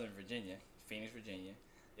Southern Virginia, Phoenix, Virginia,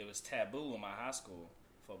 it was taboo in my high school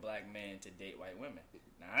for black men to date white women.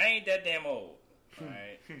 Now, I ain't that damn old,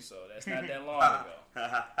 alright? So, that's not that long ago,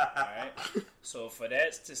 alright? So, for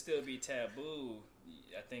that to still be taboo,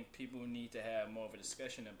 I think people need to have more of a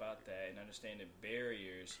discussion about that and understand the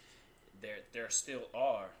barriers there still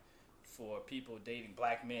are for people dating,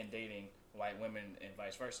 black men dating white women and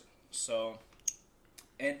vice versa. So,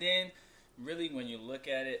 and then really when you look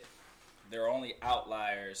at it, there are only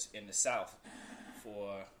outliers in the South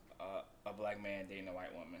for a black man dating a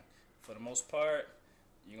white woman. For the most part,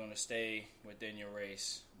 you're going to stay within your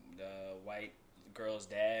race. The white girl's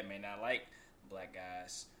dad may not like black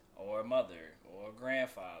guys, or a mother, or a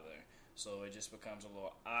grandfather. So it just becomes a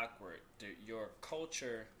little awkward. Your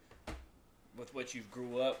culture, with what you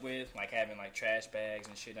grew up with, like having like trash bags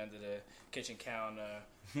and shit under the kitchen counter,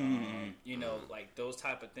 you know, like those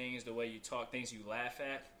type of things, the way you talk, things you laugh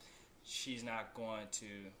at, she's not going to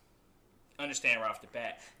understand right off the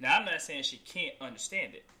bat. Now, I'm not saying she can't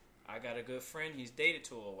understand it. I got a good friend, he's dated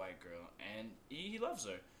to a white girl, and he loves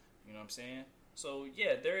her. You know what I'm saying? So,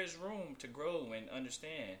 yeah, there is room to grow and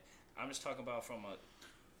understand. I'm just talking about from a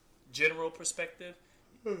general perspective.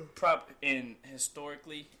 And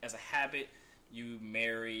historically, as a habit, you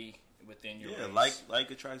marry within your race. like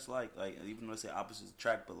attracts like even though I say opposites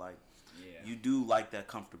attract, but like Yeah. you do like that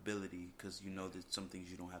comfortability because you know that some things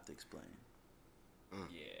you don't have to explain.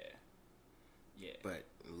 Yeah. But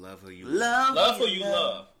love who you Love who you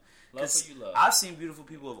love. Love who you love. I've seen beautiful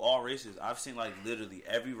people of all races. I've seen like literally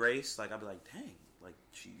every race. Like I'd be like, dang, like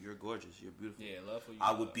you're gorgeous, you're beautiful. Yeah, love who you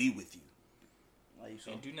I love. would be with you. Like,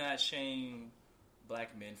 so. And do not shame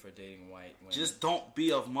black men for dating white women. Just don't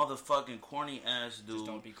be a motherfucking corny ass dude. Just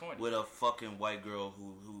don't be corny. With a fucking white girl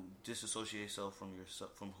who disassociates herself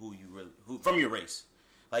from who you really from your race.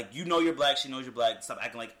 Like, you know you're black, she knows you're black. Stop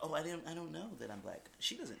acting like, oh, I don't know that I'm black.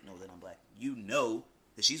 She doesn't know that I'm black. You know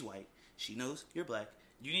that she's white. She knows you're black.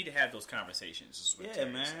 You need to have those conversations. Is what Yeah,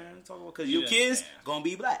 Terry man. said. Talk about because You your kids understand. gonna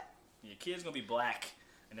be black. Your kid's gonna be black,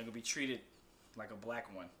 and they're gonna be treated like a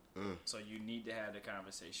black one. So you need to have the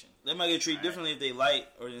conversation. They might get treated differently if they light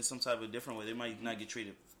or in some type of different way. They might not get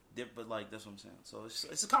treated but like that's what I'm saying. So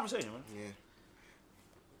it's a conversation, man.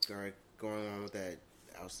 Yeah. All right, going on with that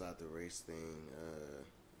outside the race thing.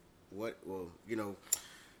 What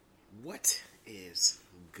is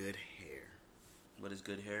good hair? What is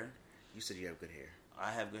good hair? You said you have good hair.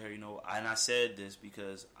 I have good hair, you know, and I said this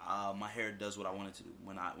because my hair does what I want it to do.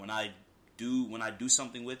 When I do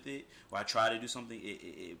something with it, or I try to do something,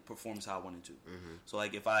 it performs how I want it to. So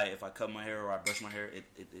like if I cut my hair or I brush my hair, it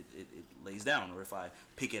lays down, or if I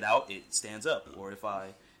pick it out, it stands up, or if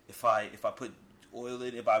I put oil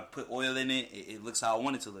in, it looks how I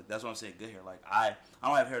want it to look. That's what I'm saying. Good hair. Like I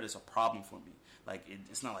don't have hair that's a problem for me. Like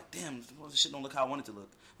it's not like, damn, this shit don't look how I want it to look.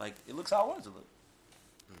 Like it looks how I want it to look.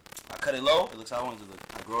 I cut it low, it looks how I want it to look.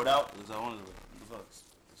 I grow it out, it looks how I want it to look. What the fuck?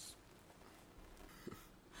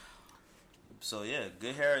 So yeah,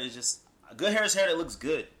 good hair is hair that looks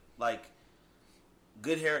good. Like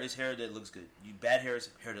good hair is hair that looks good. Bad hair is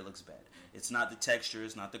hair that looks bad. It's not the texture,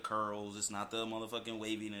 it's not the curls, it's not the motherfucking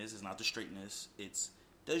waviness, it's not the straightness. It's,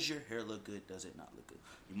 does your hair look good? Does it not look good?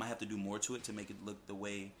 You might have to do more to it to make it look the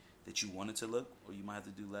way that you want it to look, or you might have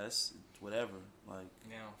to do less. Whatever. Like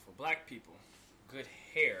now, for black people, good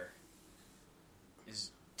hair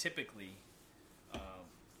is typically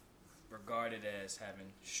regarded as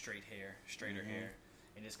having straighter hair,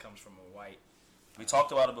 and this comes from a white. We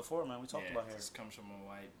talked about it before, man. We talked about hair. This comes from a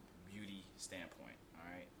white beauty standpoint. All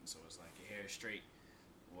right, so it's like your hair is straight.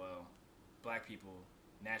 Well, black people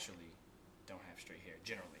naturally don't have straight hair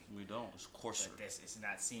generally. We don't. It's coarser. But it's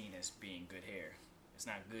not seen as being good hair. It's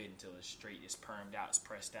not good until it's straight. It's permed out. It's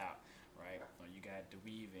pressed out. Right? Or you got the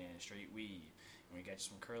weave in, straight weave. And you got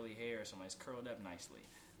some curly hair, somebody's curled up nicely.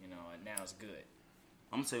 You know, and now it's good.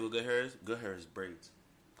 I'm gonna tell you what good hair is. Good hair is braids.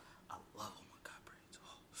 I love them. I got braids.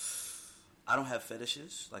 Oh. I don't have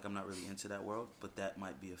fetishes. Like I'm not really into that world, but that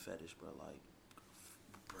might be a fetish, bro. Like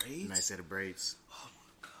braids. Nice set of braids. Oh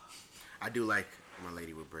my god. I do like my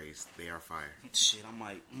lady with braids. They are fire. Shit, I'm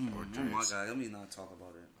like, oh my god. Let me not talk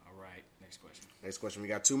about it. All right, next question. Next question. We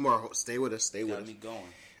got two more. Stay with us. Stay with Got us. me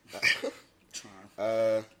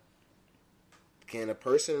going. Can a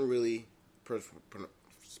person really,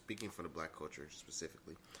 speaking for the black culture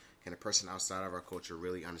specifically, can a person outside of our culture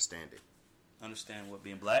really understand it? Understand what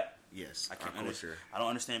being black? Yes, I can't our culture. I don't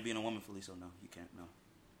understand being a woman, Felicio. No, you can't.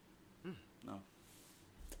 No. No.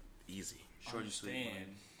 Easy. Short and sweet.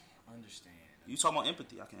 Understand. You talking about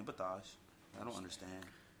empathy? I can empathize. I don't understand.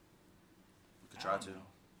 You could try to. Know.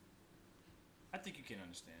 I think you can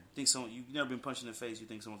understand. Think someone you've never been punched in the face? You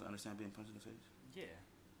think someone can understand being punched in the face? Yeah.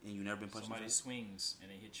 And you never been punched Somebody in the face? swings and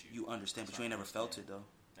they hit you. You understand, but you ain't never felt it though.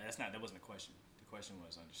 That wasn't the question. The question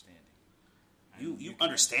was understanding. You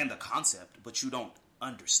understand the concept, but you don't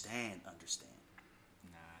understand. Nah,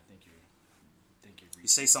 I think you're. You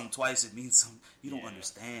say something twice, it means something. You don't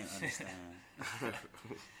understand.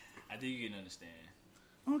 I think you can understand.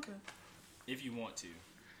 Okay. If you want to,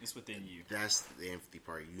 it's within you. That's the empathy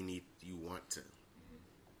part. You want to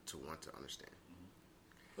want to understand.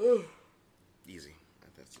 Easy.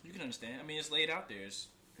 That's You can understand. I mean, it's laid out there. It's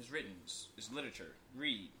written. It's literature.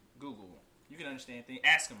 Read. Google. You can understand things.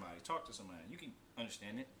 Ask somebody. Talk to somebody. You can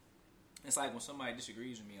understand it. It's like when somebody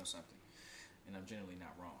disagrees with me on something, and I'm generally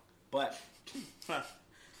not wrong. But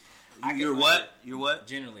You're what? You're what?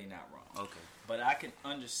 Generally not wrong. Okay. But I can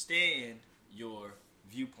understand your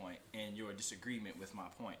viewpoint and your disagreement with my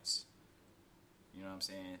points. You know what I'm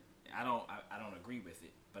saying? I don't agree with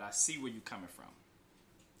it, but I see where you're coming from.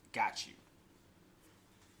 Got you.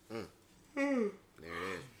 There it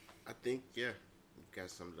is. I think, yeah, you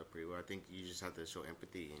guys summed it up pretty well. I think you just have to show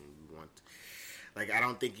empathy, and you want, like, I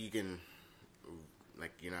don't think you can,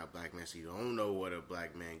 like, you're not a black man, so you don't know what a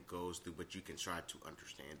black man goes through, but you can try to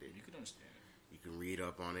understand it. You can understand it. You can read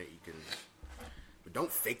up on it. You can, but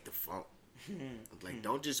don't fake the funk. Like,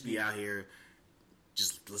 don't just be out here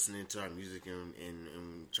just listening to our music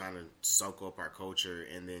and trying to soak up our culture,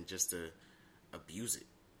 and then just to abuse it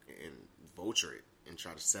and vulture it and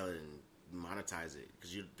try to sell it and monetize it,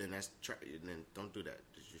 because then that's then don't do that.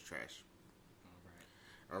 It's just trash.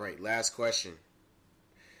 All right. Last question.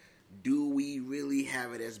 Do we really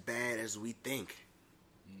have it as bad as we think?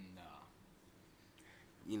 No.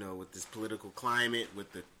 You know, with this political climate,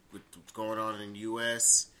 with what's going on in the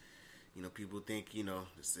U.S., you know, people think, you know,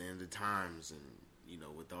 it's the end of times, and, you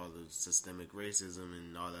know, with all the systemic racism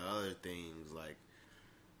and all the other things, like,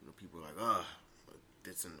 you know, people are like,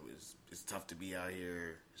 it's tough to be out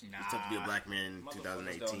here. It's tough to be a black man in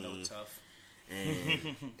 2018. Don't know tough.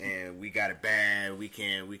 And we got it bad. We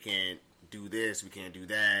can't do this. We can't do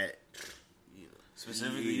that. You know,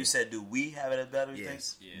 Specifically, you said, do we have it as bad as we think?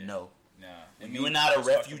 Yeah. No. Nah. You are not a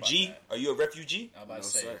refugee? Are you a refugee? I was about to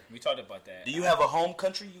say, sir. we talked about that. Do you have a home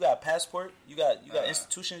country? You got a passport? You got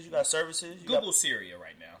institutions? You got services? You Google Syria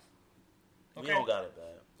right now. You don't got it bad.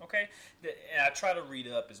 Okay, and I try to read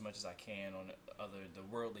up as much as I can on the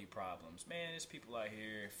worldly problems. Man, there's people out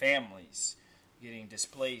here, families getting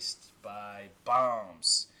displaced by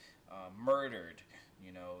bombs, murdered,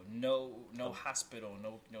 You know, no hospital,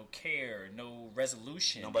 no care, no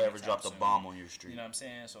resolution. Nobody ever anytime dropped a soon. bomb on your street. You know what I'm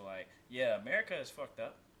saying? So like, yeah, America is fucked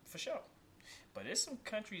up for sure. But there's some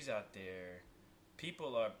countries out there,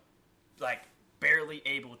 people are like barely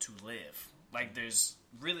able to live. Like there's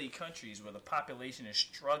really countries where the population is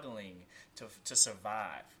struggling to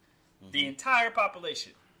survive. The entire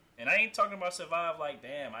population. And I ain't talking about survive like,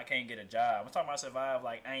 damn, I can't get a job. I'm talking about survive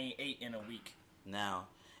like I ain't ate in a week. Now,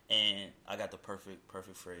 and I got the perfect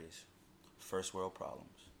phrase. First world problems.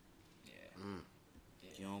 Yeah.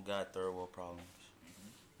 You don't got third world problems.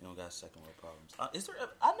 You don't got second world problems.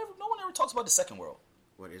 No one ever talks about the second world.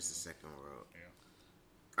 What is the second world?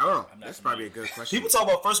 I don't know. I'm not That's probably a familiar. good question. People talk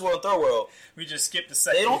about first world and third world. We just skipped the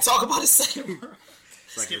second. They don't talk about the second world.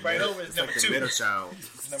 It's like skip the right middle- over. It's It's number like two. the middle child.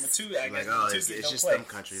 Number 2, I guess. Like, Number oh, 2 it's get no just play. them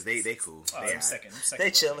countries. They cool. Oh, They I'm alright. second.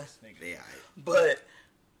 They chilling. They alright. But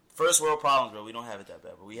first world problems, bro. We don't have it that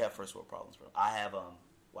bad, but we have first world problems, bro. I have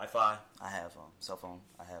Wi-Fi. I have cell phone.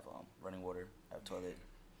 I have running water. I have toilet.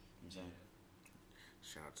 You know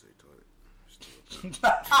Shout out to the toilet.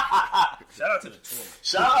 Shout out to the tour.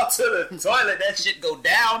 Shout out to the toilet. That shit go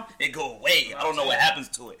down, it go away. I don't know what happens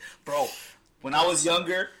to it, bro. When I was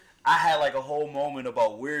younger, I had like a whole moment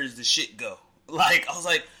about where does the shit go. Like I was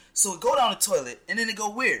like, so it go down the toilet, and then it go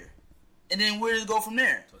where, and then where does it go from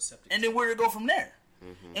there, To a septic and then where does it go from there,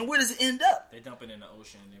 and where does it end up? They dump it in the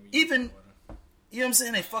ocean. And then we Even- use the water. You know what I'm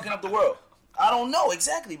saying? They fucking up the world. I don't know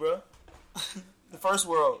exactly, bro. The first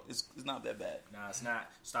world is not that bad. Nah, it's not.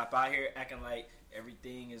 Stop out here acting like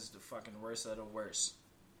everything is the fucking worst of the worst.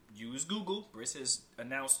 Use Google. Briss has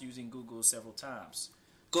announced using Google several times.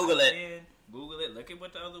 Google it. And Google it. Look at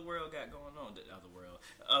what the other world got going on.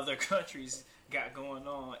 Other countries got going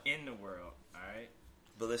on in the world. All right,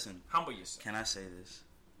 But listen, humble yourself. can I say this?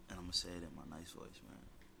 And I'm gonna say it in my nice voice, man.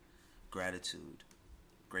 Gratitude,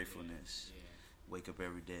 gratefulness. Yeah. Wake up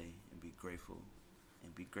every day and be grateful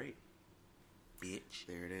and be great, bitch.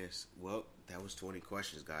 There it is. Well, that was 20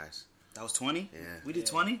 questions, guys. That was 20. Yeah. We did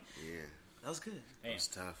Yeah. 20. Yeah, That was good. Damn. it's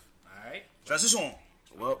tough. All right. Transition.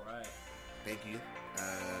 Well, All right. thank you.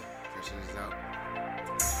 Christian is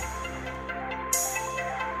out.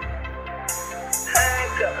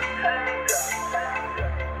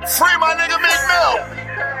 Free my nigga Meek Mill.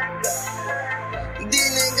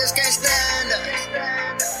 These niggas can't stand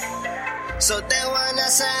us, so they wanna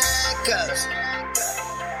sack us.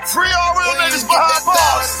 Free all real When you niggas get behind that power,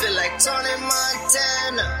 bars. feel like Tony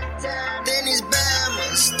Montana. Then these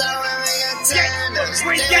Bamas start wearing antennas. They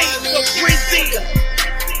want me handcuffed.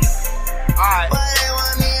 Alright. Why they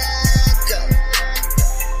want me handcuffed?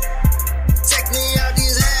 Take me out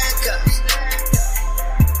these handcuffs.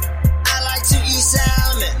 I like to eat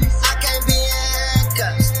salmon. I can't be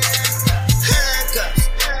handcuffed. Handcuffs.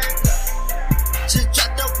 Just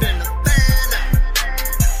dropped open the fan.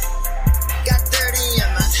 Got 30 in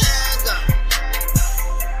my handgun.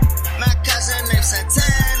 My cousin named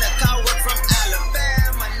Santana. Call work from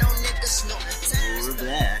Alabama. No niggas know We're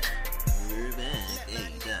back. We're back.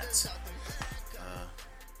 Hey, guts.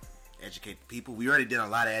 Educate the people. We already did a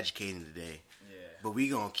lot of educating today, Yeah. but we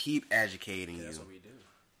gonna keep educating That's you what we do.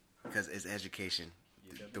 because it's education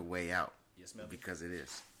You feel me? the way out. You smell me? Because it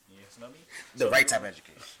is You smell me? the So right we type of gonna-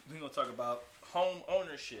 education. We're going to talk about home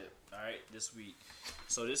ownership, all right, this week.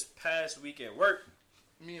 So this past week at work,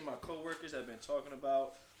 me and my coworkers have been talking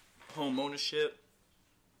about home ownership,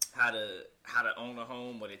 how to own a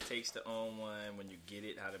home, what it takes to own one, when you get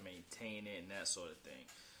it, how to maintain it, and that sort of thing.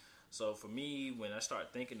 So for me, when I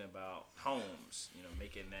start thinking about homes,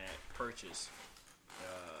 making that purchase,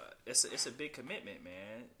 it's a big commitment,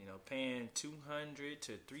 man. Paying $200,000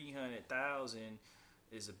 to $300,000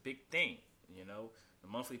 is a big thing. The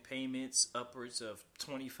monthly payments upwards of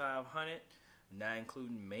 $2,500, not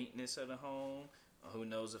including maintenance of the home. Who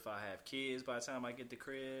knows if I have kids by the time I get the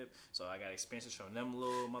crib? So I got expenses from them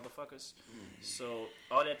little motherfuckers. So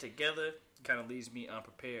all that together kind of leaves me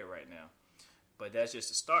unprepared right now. But that's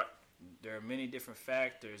just a start. There are many different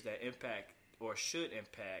factors that impact or should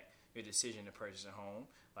impact your decision to purchase a home,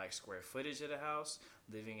 like square footage of the house,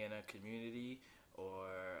 living in a community or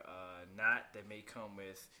not, that may come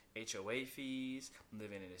with HOA fees,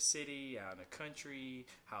 living in a city, out in the country,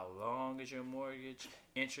 how long is your mortgage,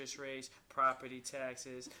 interest rates, property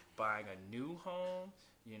taxes, buying a new home,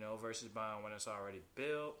 versus buying one that's already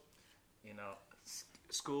built,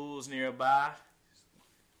 schools nearby,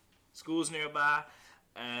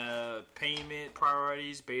 payment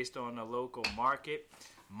priorities based on the local market,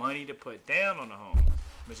 money to put down on the home,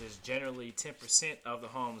 which is generally 10% of the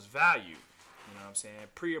home's value. You know what I'm saying?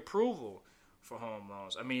 Pre-approval for home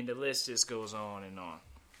loans. I mean, the list just goes on and on.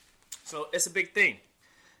 So it's a big thing.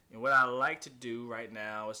 And what I like to do right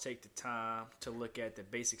now is take the time to look at the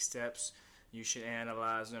basic steps you should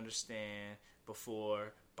analyze and understand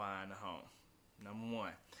before buying a home. Number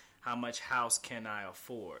one, how much house can I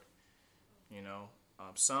afford?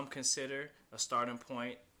 Some consider a starting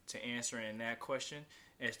point to answering that question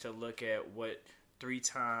is to look at what 3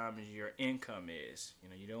 times your income is.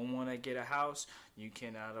 You don't want to get a house you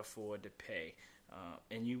cannot afford to pay.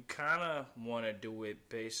 And you kind of want to do it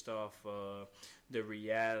based off of the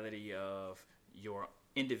reality of your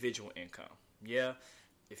individual income. Yeah,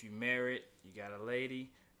 if you're married, you got a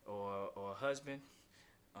lady or a husband,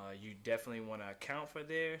 you definitely want to account for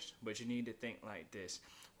theirs, but you need to think like this.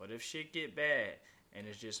 What if shit get bad and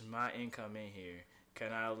it's just my income in here?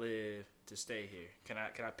 Can I live to stay here? Can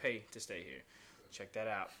I pay to stay here? Check that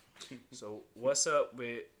out. So what's up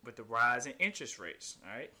with the rise in interest rates?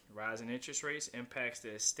 All right, rise in interest rates impacts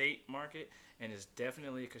the estate market and is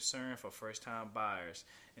definitely a concern for first-time buyers.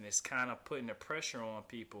 And it's kind of putting the pressure on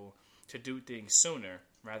people to do things sooner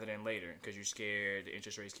rather than later because you're scared the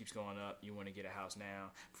interest rates keeps going up. You want to get a house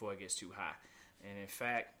now before it gets too high. And in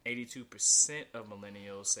fact, 82% of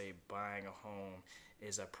millennials say buying a home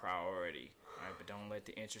is a priority. All right, but don't let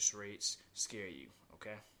the interest rates scare you,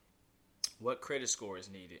 okay? What credit score is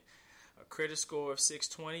needed? A credit score of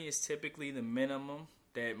 620 is typically the minimum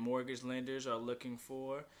that mortgage lenders are looking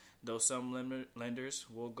for, though some lenders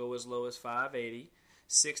will go as low as 580.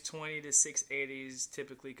 620 to 680 is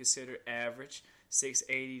typically considered average.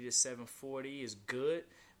 680 to 740 is good.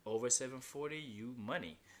 Over 740, you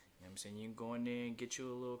money. You know what I'm saying? You can go in there and get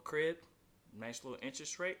you a little crib, nice little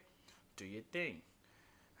interest rate, do your thing.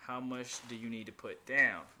 How much do you need to put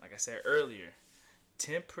down? Like I said earlier,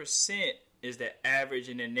 10% is the average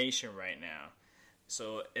in the nation right now.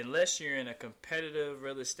 So unless you're in a competitive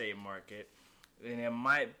real estate market, then it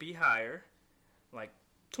might be higher, like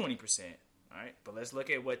 20%. All right, but let's look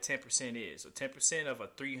at what 10% is. So 10% of a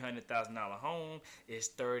 $300,000 home is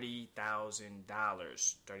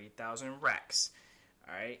 $30,000, 30,000 racks.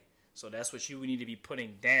 All right, so that's what you would need to be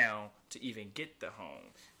putting down to even get the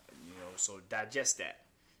home. So digest that.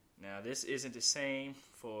 Now, this isn't the same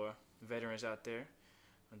for veterans out there.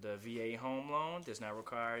 The VA home loan does not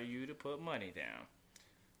require you to put money down.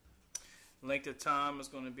 Length of time is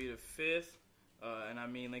going to be the 5th. And I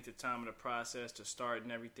mean length of time of the process to start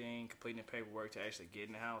and everything, completing the paperwork to actually get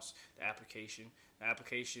in the house, the application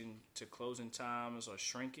to closing times are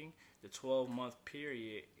shrinking. The 12-month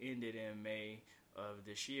period ended in May of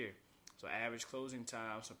this year. So average closing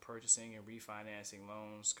times for purchasing and refinancing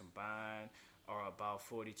loans combined are about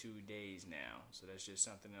 42 days now. So that's just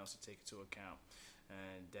something else to take into account.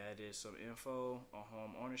 And that is some info on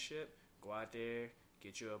home ownership. Go out there,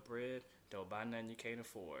 get you a bread. Don't buy nothing you can't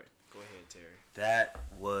afford. Go ahead, Terry. That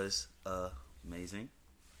was amazing.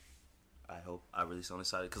 I hope I really sound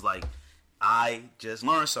excited because, I just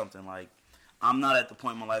learned something. I'm not at the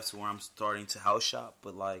point in my life to where I'm starting to house shop,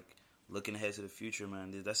 but looking ahead to the future,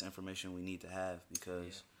 man, that's information we need to have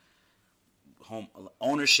because home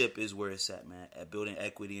ownership is where it's at, man. At building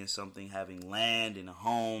equity in something, having land and a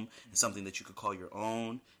home and something that you could call your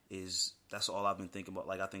own that's all I've been thinking about.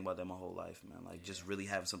 I think about that my whole life, man. Just really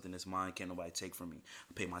having something that's mine, can't nobody take from me.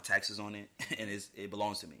 I pay my taxes on it, and it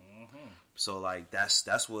belongs to me. Mm-hmm. So that's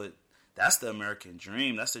the American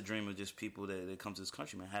dream. That's the dream of just people that come to this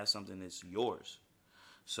country, man. Have something that's yours.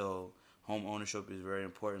 So home ownership is very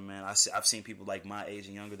important, man. I've seen people my age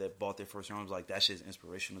and younger that bought their first homes. That shit's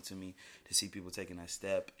inspirational to me to see people taking that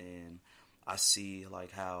step, and I see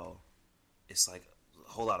how it's a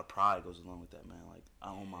whole lot of pride goes along with that, man. I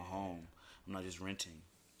own my home. I'm not just renting.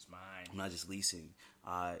 It's mine. I'm not just leasing.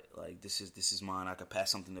 This is mine. I could pass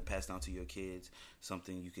something to pass down to your kids,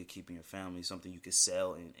 something you could keep in your family, something you could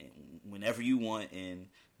sell and whenever you want and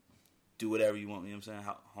do whatever you want. You know what I'm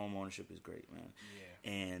saying? Home ownership is great, man.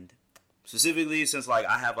 Yeah. And specifically, since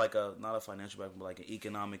I have not a financial background, but an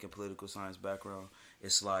economic and political science background,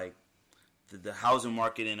 it's the housing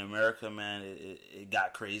market in America, man. It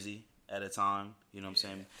got crazy at a time, you know what I'm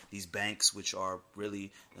saying? These banks, which are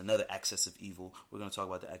really another excess of evil. We're going to talk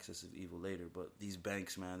about the excess of evil later, but these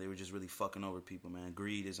banks, man, they were just really fucking over people, man.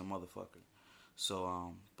 Greed is a motherfucker.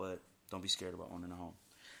 So, but don't be scared about owning a home.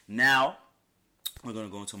 Now, we're going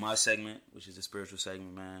to go into my segment, which is the spiritual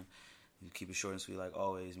segment, man. Keep it short and sweet like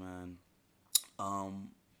always, man. And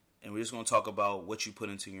we're just going to talk about what you put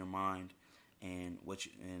into your mind and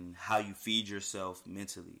and how you feed yourself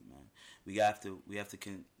mentally, man. We have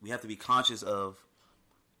to be conscious of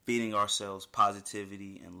feeding ourselves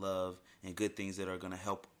positivity and love and good things that are going to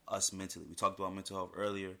help us mentally. We talked about mental health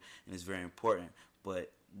earlier, and it's very important.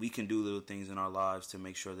 But we can do little things in our lives to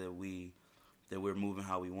make sure that we're moving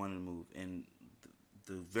how we want to move. And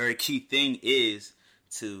the very key thing is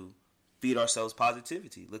to feed ourselves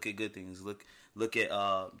positivity. Look at good things. Look at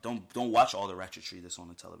don't watch all the ratchetry that's on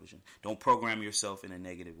the television. Don't program yourself in a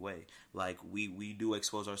negative way. Like we do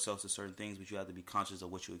expose ourselves to certain things, but you have to be conscious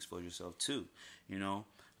of what you expose yourself to. You know,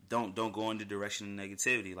 don't go in the direction of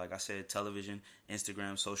negativity. Like I said, television,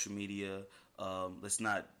 Instagram, social media.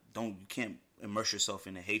 You can't immerse yourself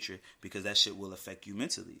in the hatred, because that shit will affect you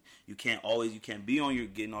mentally. You can't be on your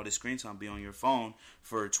getting all this screen time, be on your phone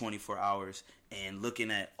for 24 hours and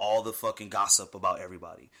looking at all the fucking gossip about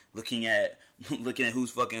everybody, looking at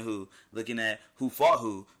who's fucking who, looking at who fought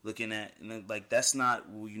who, like that's not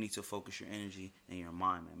where you need to focus your energy and your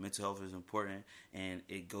mind, man. Mental health is important, and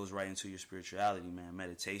it goes right into your spirituality, man.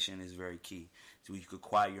 Meditation is very key. So you could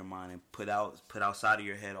quiet your mind and put outside of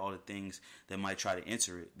your head all the things that might try to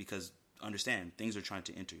enter it, because understand, things are trying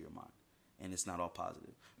to enter your mind, and it's not all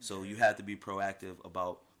positive. So you have to be proactive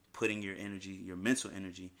about putting your energy, your mental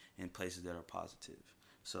energy, in places that are positive.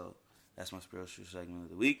 So that's my spiritual segment of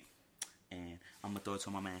the week, and I'm gonna throw it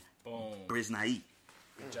to my man, Boom. Briznai.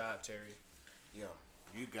 Good job, Terry. Yo,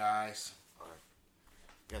 you guys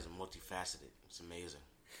are multifaceted. It's amazing.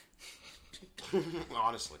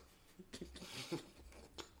 Honestly.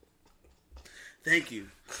 Thank you,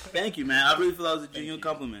 man. I really feel that was a genuine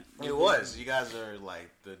compliment. It was. You guys are like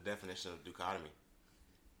the definition of dichotomy.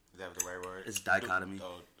 Is that the right word? It's dichotomy.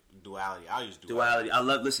 Duality. I'll use duality. I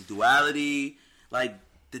love duality. Like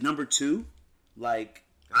the number 2. Like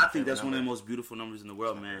I think that's one of the most beautiful numbers in the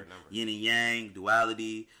world, man. Yin and yang,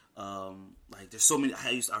 duality. Like there's so many.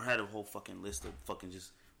 I had a whole fucking list of fucking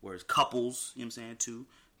just words. Couples. You know what I'm saying?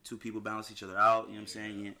 Two people balance each other out. You know what I'm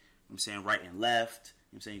saying? You know what I'm saying? Right and left.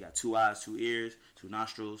 You know what I'm saying? You got 2 eyes, 2 ears, 2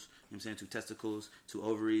 nostrils. You know what I'm saying? 2 testicles, 2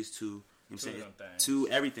 ovaries, 2. You know what I'm saying? 2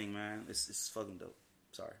 everything, man. It's fucking dope.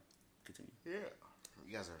 Sorry. Continue. Yeah.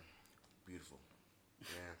 You guys are beautiful.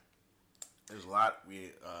 Yeah. There's a lot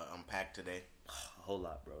we unpacked today. A whole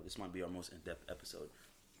lot, bro. This might be our most in-depth episode.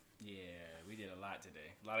 Yeah, we did a lot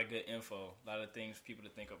today. A lot of good info. A lot of things for people to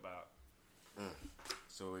think about.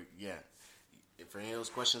 So, yeah. For any of those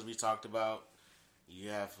questions we talked about, you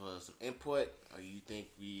have some input, or you think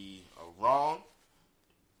we are wrong,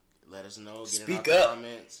 let us know. Get in our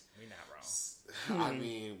comments. We're not wrong. I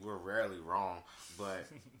mean, we're rarely wrong, but,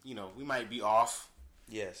 you know, we might be off.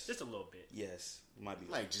 Yes. Just a little bit. Yes. We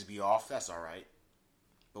might just be off. That's all right.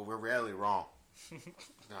 But we're rarely wrong. No,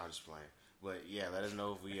 I'm just playing. But, yeah, let us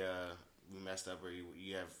know if we messed up, or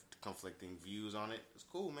you have conflicting views on it. It's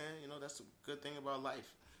cool, man. You know, that's a good thing about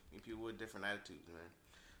life. People with different attitudes, man.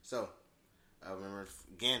 So, remember,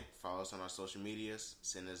 again, follow us on our social medias.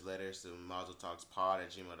 Send us letters to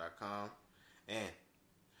mazeltalkspod@gmail.com. And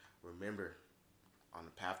remember, on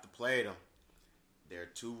the path to Playdom, there are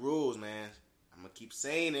 2 rules, man. I'm going to keep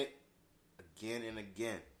saying it again and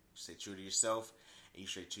again. Stay true to yourself, and you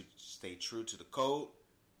stay true to the code.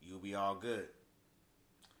 You'll be all good.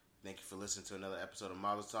 Thank you for listening to another episode of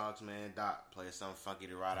Mazel Talks, man. Doc, play us something funky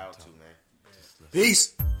to ride out to, man.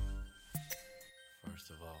 Peace!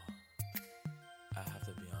 First of all, I have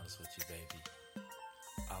to be honest with you, baby.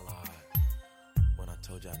 I lied when I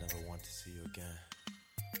told you I never want to see you again.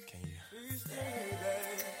 Can you? Please stay,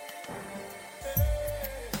 babe.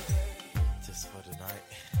 Just for tonight,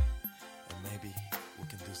 and maybe we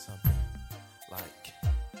can do something like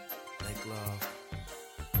make love,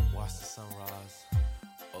 watch the sunrise,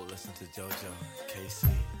 or listen to JoJo KC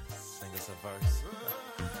sing us a verse.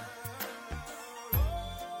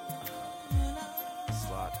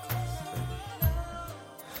 Slide close, baby.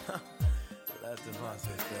 Let the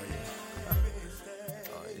Devontae tell you.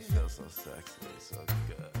 Oh, you feel so sexy, so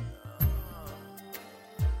good.